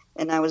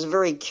 And I was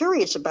very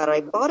curious about it.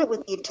 I bought it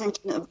with the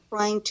intention of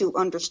trying to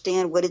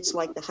understand what it's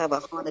like to have a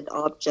haunted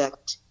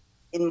object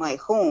in my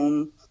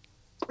home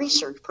for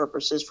research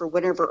purposes for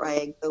whenever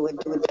I go and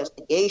do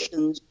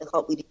investigations to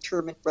help me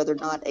determine whether or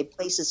not a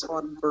place is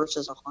haunted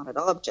versus a haunted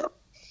object.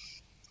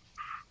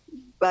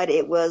 But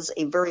it was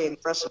a very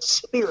aggressive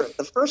spirit.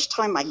 The first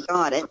time I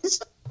got it,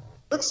 this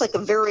looks like a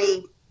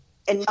very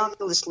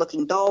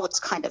innocuous-looking doll. It's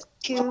kind of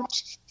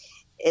cute.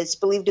 It's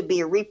believed to be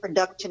a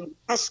reproduction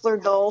Kessler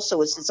doll,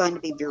 so it's designed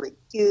to be very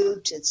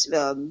cute. It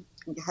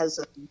has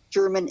a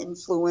German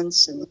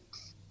influence, and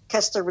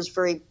Kessler was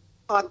very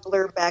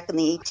popular back in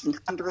the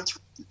 1800s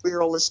for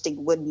realistic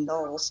wooden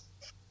dolls.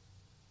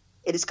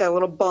 It has got a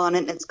little bonnet,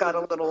 and it's got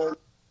a little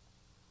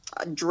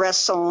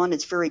dress on.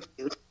 It's very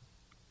cute.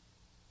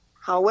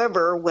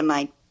 However, when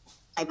I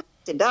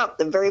picked it up,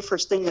 the very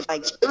first thing that I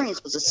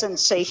experienced was a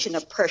sensation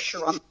of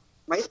pressure on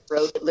my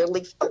throat. It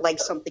literally felt like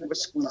something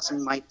was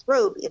squeezing my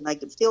throat, and I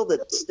could feel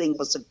that this thing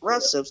was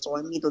aggressive, so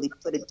I immediately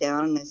put it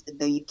down, and I said,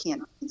 no, you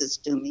can't do this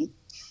to me.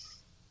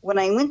 When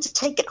I went to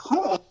take it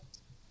home,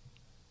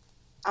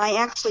 I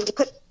actually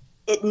put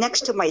it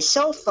next to my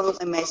cell phone,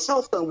 and my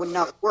cell phone would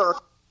not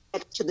work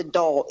next to the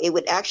doll. It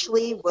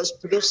was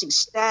producing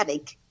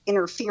static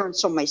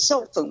interference on my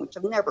cell phone, which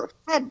I've never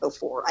had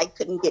before. I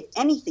couldn't get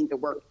anything to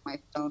work with my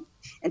phone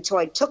until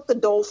I took the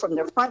doll from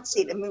the front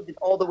seat and moved it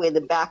all the way to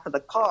the back of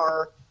the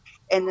car,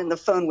 and then the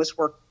phone was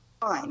working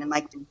fine, and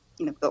I could,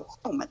 go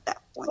home at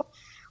that point.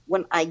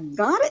 When I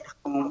got it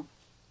home,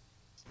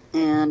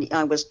 and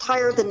I was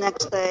tired the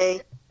next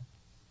day,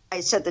 I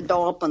set the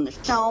doll up on the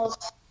shelf,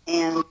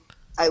 and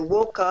I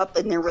woke up,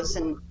 and there was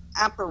an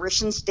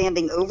apparition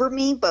standing over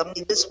me, but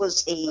this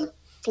was a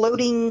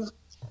floating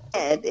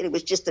head, and it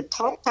was just the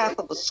top half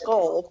of a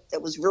skull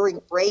that was very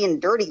gray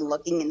and dirty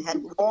looking and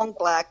had long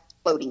black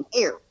floating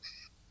hair.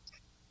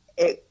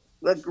 It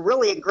was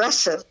really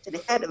aggressive, and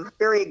it had a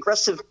very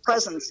aggressive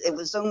presence. It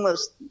was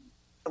almost,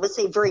 I would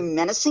say, very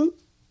menacing.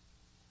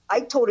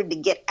 I told it to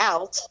get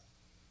out,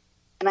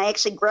 and I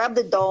actually grabbed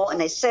the doll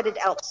and I set it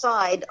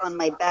outside on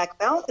my back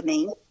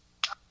balcony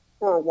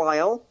for a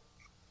while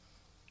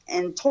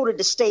and told it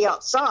to stay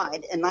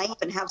outside. And I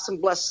even have some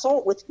blessed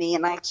salt with me,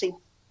 and I actually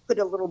put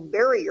a little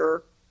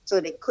barrier so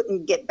that it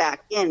couldn't get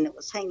back in. It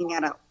was hanging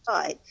out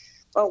outside.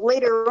 Well,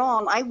 later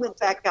on, I went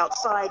back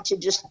outside to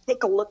just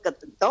take a look at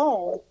the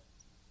doll,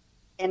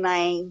 and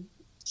I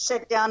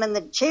sat down in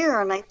the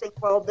chair, and I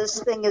think, well,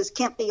 this thing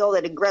can't be all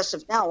that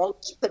aggressive now. I'll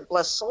just put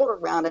blessed salt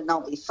around it, and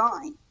I'll be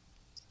fine.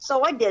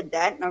 So I did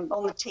that, and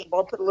on the table,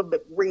 I put a little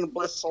bit ring of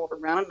blessed salt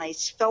around it, and I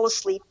fell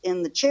asleep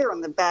in the chair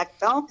on the back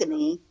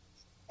balcony.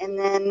 And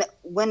then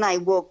when I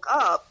woke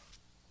up,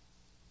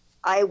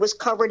 I was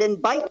covered in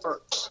bite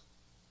marks.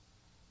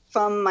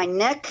 From my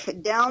neck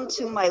down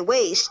to my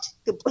waist,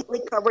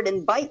 completely covered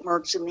in bite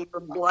marks, and they were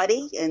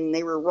bloody and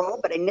they were raw,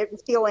 but I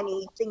didn't feel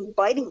anything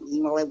biting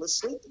me while I was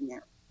sleeping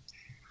there.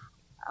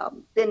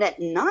 Then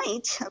at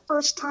night, the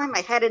first time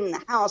I had it in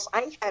the house,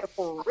 I had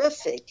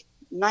horrific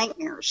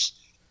nightmares.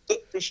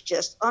 It was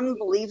just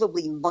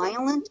unbelievably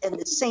violent, and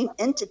the same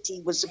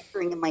entity was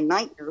appearing in my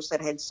nightmares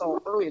that I had saw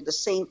earlier, the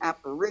same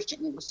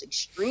apparition. It was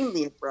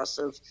extremely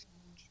aggressive.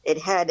 It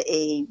had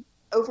a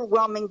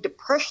overwhelming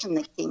depression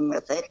that came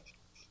with it.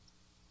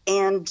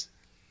 And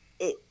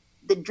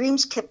the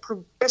dreams kept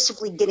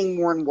progressively getting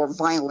more and more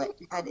violent.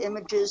 It had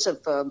images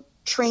of a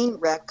train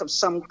wreck of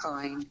some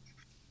kind,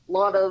 a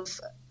lot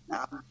of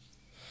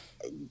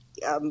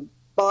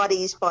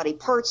body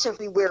parts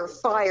everywhere,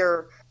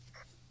 fire,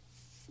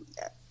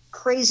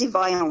 crazy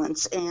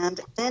violence. And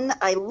then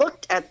I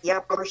looked at the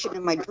apparition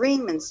in my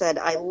dream and said,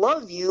 I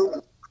love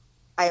you.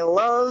 I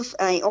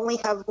only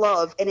have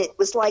love. And it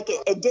was like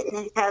it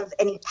didn't have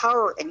any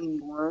power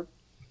anymore.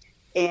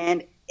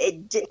 And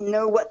it didn't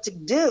know what to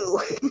do,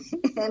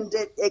 and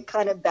it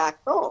kind of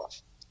backed off.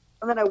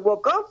 And then I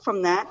woke up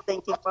from that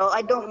thinking, well,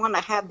 I don't want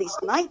to have these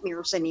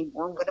nightmares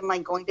anymore. What am I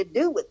going to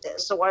do with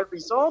this? So I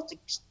resolved to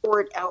store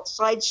it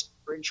outside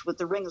storage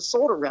with a ring of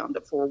salt around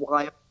it for a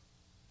while.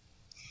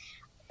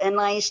 And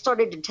I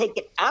started to take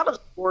it out of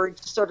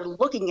storage, started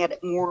looking at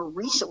it more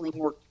recently,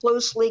 more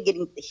closely,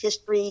 getting the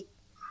history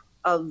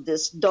of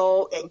this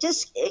doll. It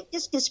just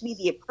gives me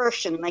the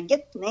impression, and I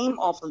get the name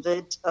off of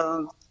it,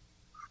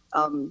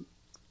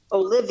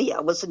 Olivia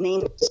was the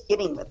name I was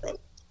getting with it.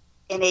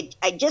 And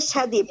I just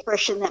had the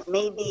impression that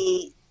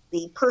maybe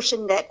the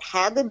person that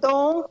had the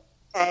doll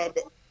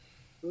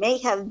may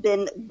have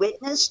been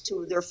witness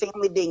to their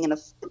family being in a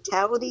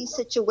fatality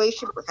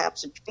situation,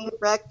 perhaps a train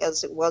wreck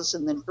as it was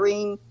in the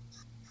dream,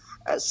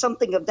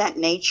 something of that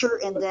nature.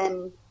 And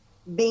then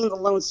being the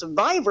lone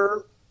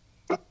survivor,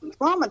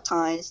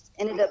 traumatized,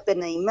 ended up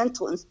in a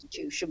mental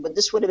institution, but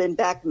this would have been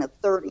back in the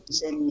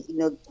 30s, and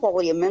the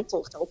quality of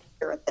mental health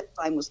care at that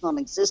time was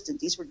non-existent.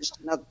 These were just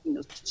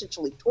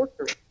essentially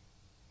torture.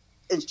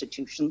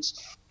 institutions.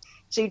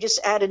 So you just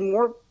added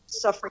more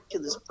suffering to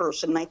this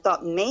person. And I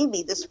thought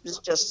maybe this was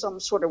just some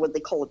sort of what they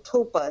call a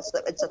tulpa.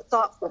 It's a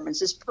thought form. It's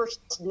this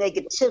person's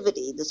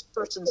negativity, this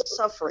person's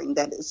suffering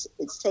that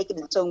it's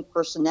taken its own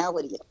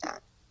personality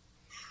attack.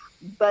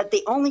 But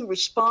the only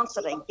response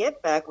that I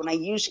get back when I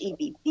use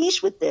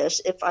EVPs with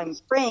this, if I'm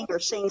praying or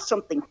saying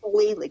something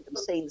holy, like I'm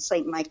saying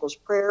St. Michael's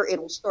Prayer,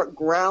 it'll start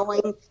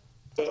growling.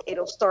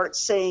 It'll start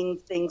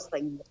saying things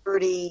like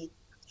dirty,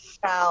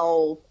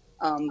 foul,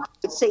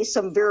 would say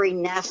some very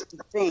nasty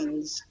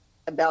things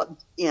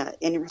about,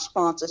 in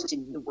responses to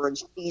the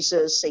words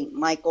Jesus, St.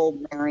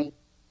 Michael, Mary,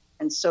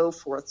 and so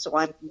forth. So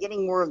I'm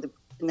getting more of the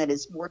person that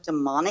is more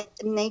demonic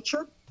in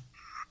nature.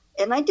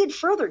 And I did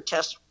further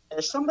tests.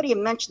 Somebody had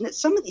mentioned that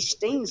some of these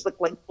stains look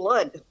like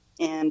blood,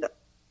 and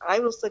I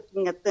was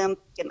looking at them,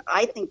 and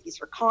I think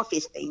these are coffee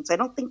stains. I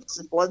don't think this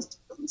is blood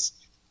stains.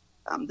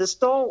 This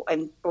doll,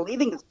 I'm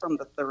believing it's from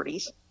the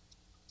 30s,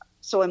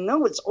 so I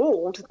know it's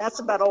old. That's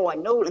about all I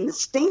know, and the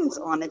stains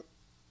on it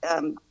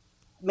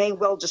may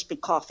well just be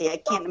coffee. I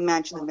can't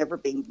imagine them ever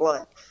being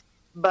blood.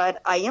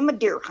 But I am a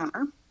deer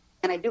hunter,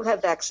 and I do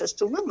have access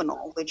to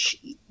luminol, which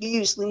you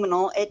use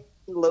luminol at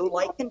low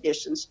light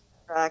conditions to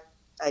track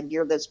a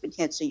deer that's been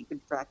hit so you can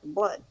track the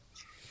blood.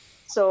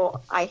 So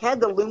I had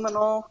the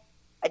luminol.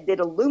 I did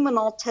a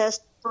luminol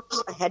test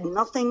first. I had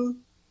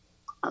nothing.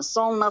 I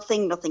saw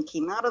nothing. Nothing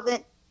came out of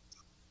it.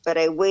 But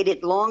I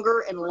waited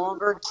longer and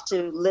longer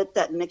to let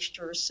that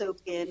mixture soak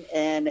in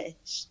and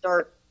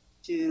start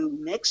to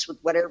mix with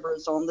whatever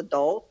is on the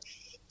doll.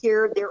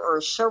 Here there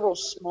are several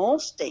small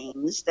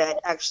stains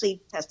that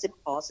actually tested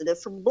positive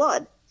for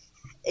blood.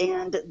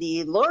 And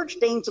the large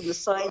stains on the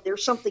side, they're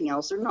something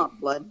else. They're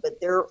not blood,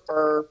 but there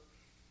are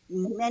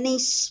many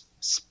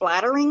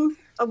splattering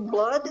of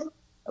blood,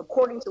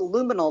 according to the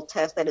luminol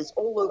test, that is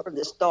all over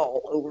this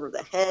doll, over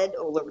the head,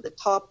 all over the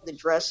top of the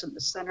dress in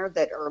the center,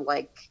 that are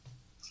like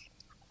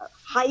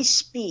high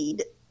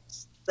speed,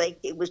 like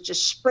it was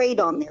just sprayed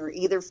on there,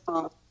 either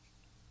from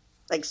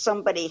like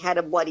somebody had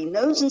a bloody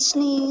nose and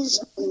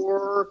sneezed,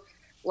 or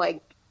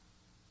like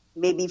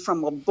maybe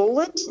from a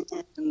bullet,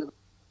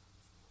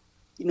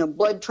 and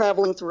blood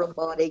traveling through a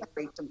body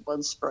creates a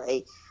blood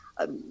spray.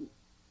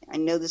 I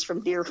know this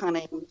from deer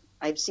hunting.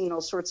 I've seen all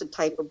sorts of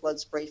type of blood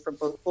sprays from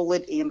both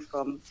bullet and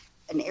from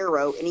an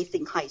arrow.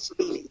 Anything high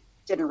speed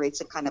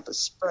generates a kind of a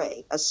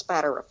spray, a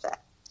spatter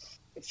effect,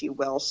 if you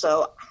will.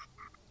 So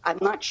I'm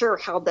not sure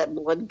how that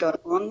blood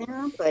got on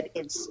there, but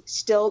it's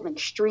still an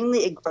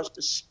extremely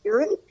aggressive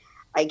spirit.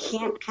 I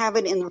can't have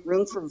it in the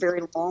room for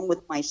very long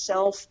with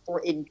myself,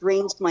 or it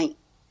drains my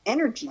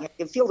energy. I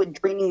can feel it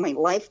draining my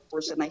life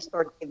force, and I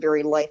start to get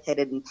very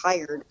lightheaded and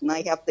tired, and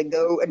I have to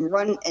go and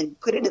run and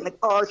put it in the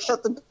car,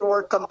 shut the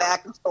door, come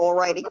back, and it's all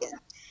right again.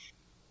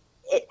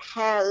 It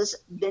has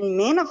been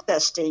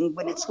manifesting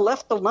when it's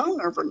left alone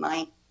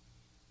overnight.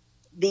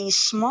 These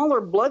smaller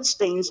blood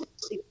stains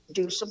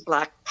produce a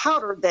black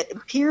powder that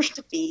appears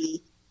to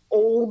be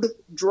old,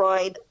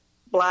 dried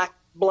black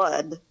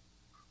blood.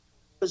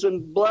 Because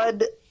when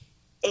blood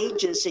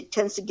ages, it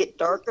tends to get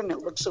darker and it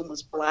looks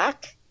almost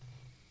black.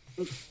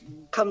 It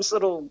becomes a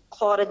little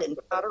clotted and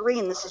powdery,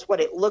 and this is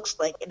what it looks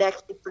like. It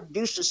actually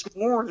produces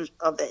more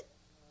of it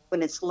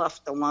when it's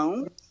left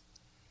alone.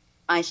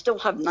 I still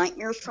have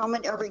nightmares from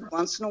it every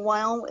once in a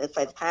while if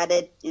I've had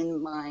it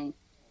in my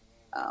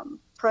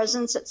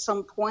presence at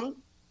some point.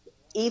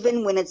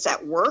 Even when it's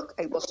at work,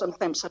 I will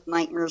sometimes have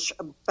nightmares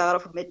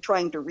about it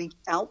trying to reach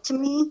out to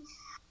me,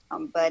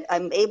 but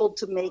I'm able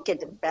to make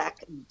it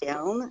back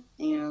down,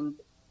 and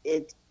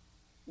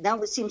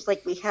now it seems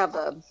like we have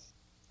an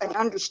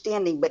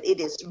understanding, but it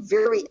is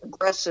very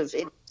aggressive.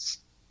 It's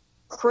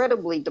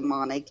incredibly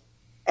demonic.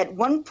 At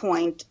one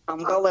point,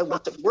 while I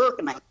was at work,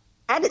 and I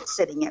had it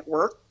sitting at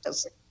work,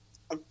 because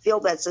I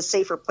feel that's a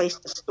safer place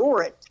to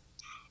store it,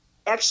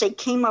 actually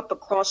came up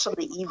across on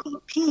the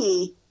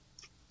EVP,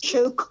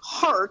 choke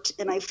heart,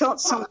 and I felt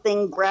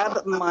something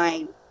grab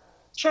my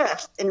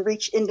chest and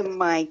reach into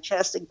my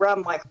chest and grab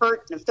my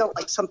heart, and it felt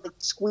like something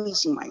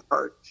squeezing my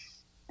heart.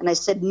 And I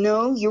said,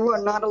 "No, you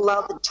are not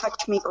allowed to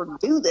touch me or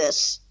do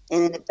this."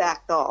 And then it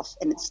backed off,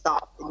 and it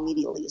stopped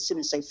immediately as soon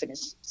as I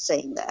finished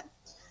saying that.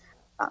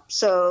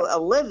 So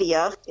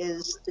Olivia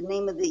is the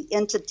name of the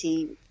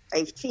entity,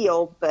 I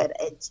feel, but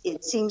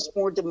it seems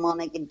more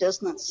demonic. It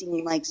does not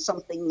seem like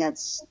something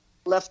that's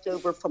left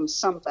over from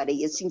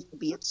somebody. It seems to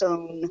be its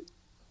own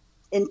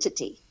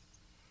entity.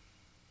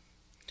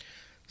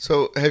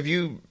 So have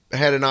you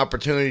had an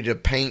opportunity to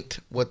paint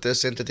what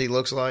this entity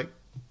looks like?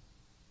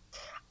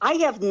 I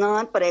have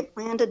not, but I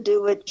plan to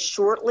do it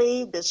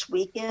shortly this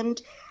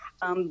weekend,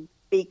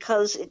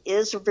 because it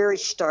is very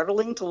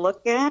startling to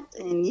look at,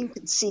 and you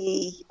can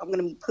see, I'm going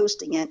to be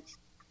posting it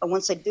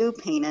once I do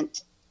paint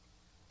it,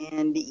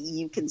 and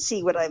you can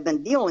see what I've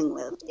been dealing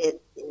with.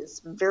 It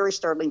is very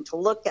startling to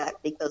look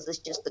at because it's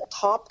just the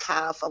top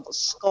half of a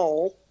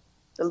skull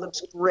that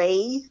looks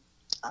gray,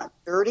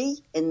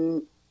 dirty,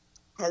 and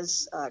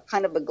has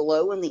kind of a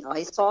glow in the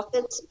eye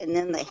sockets, and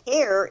then the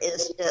hair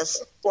is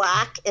just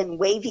black and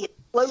wavy. It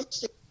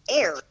floats in the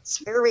air. It's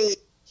very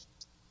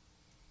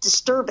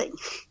disturbing.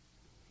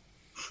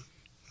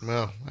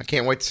 Well, I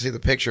can't wait to see the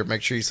picture.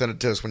 Make sure you send it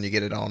to us when you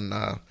get it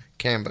on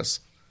Canvas.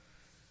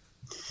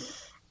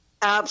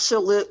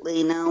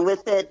 Absolutely. Now,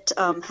 with it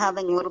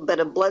having a little bit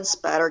of blood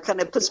spatter,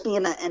 kind of puts me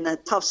in a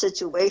tough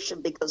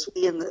situation, because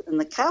we in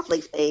the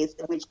Catholic faith,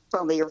 which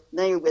probably are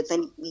familiar with,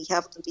 and we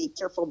have to be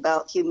careful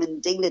about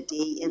human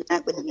dignity, and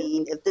that would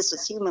mean if this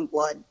is human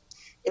blood,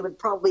 it would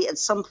probably at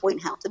some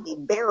point have to be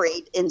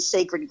buried in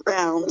sacred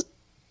ground,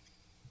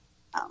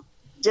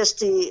 just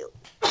to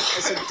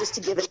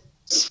give it.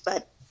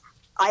 But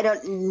I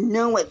don't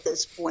know at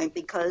this point,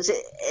 because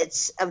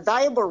it's a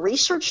valuable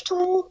research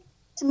tool.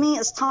 To me,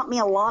 it's taught me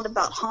a lot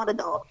about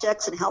haunted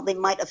objects and how they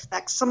might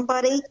affect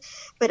somebody.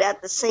 But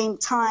at the same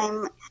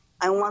time,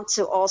 I want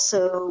to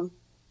also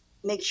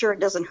make sure it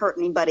doesn't hurt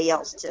anybody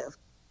else, too.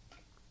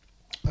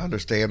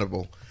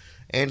 Understandable.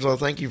 Angela,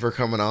 thank you for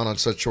coming on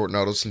such short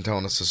notice and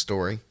telling us the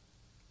story.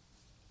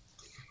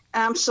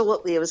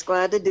 Absolutely. I was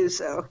glad to do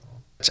so.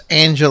 It's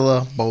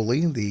Angela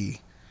Boley, the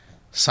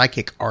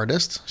psychic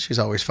artist. She's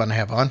always fun to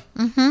have on.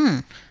 Mm-hmm.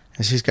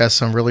 And she's got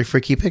some really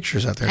freaky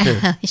pictures out there,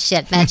 too.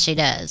 Shit, that she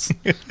does.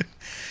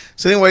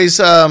 So anyways,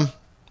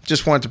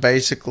 just wanted to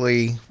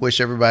basically wish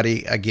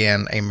everybody,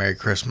 again, a Merry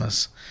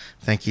Christmas.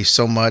 Thank you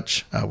so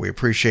much. We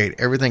appreciate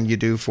everything you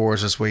do for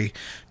us as we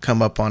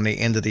come up on the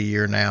end of the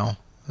year now.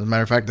 As a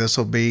matter of fact, this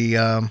will be,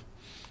 we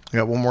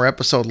got one more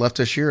episode left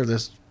this year,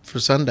 this for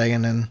Sunday,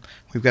 and then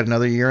we've got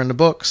another year in the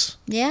books.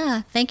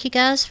 Yeah, thank you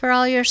guys for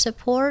all your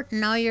support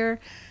and all your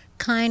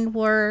kind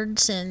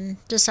words and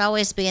just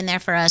always being there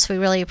for us. We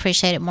really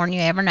appreciate it more than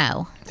you ever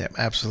know. Yep,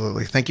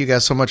 absolutely. Thank you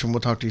guys so much, and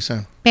we'll talk to you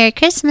soon. Merry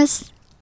Christmas.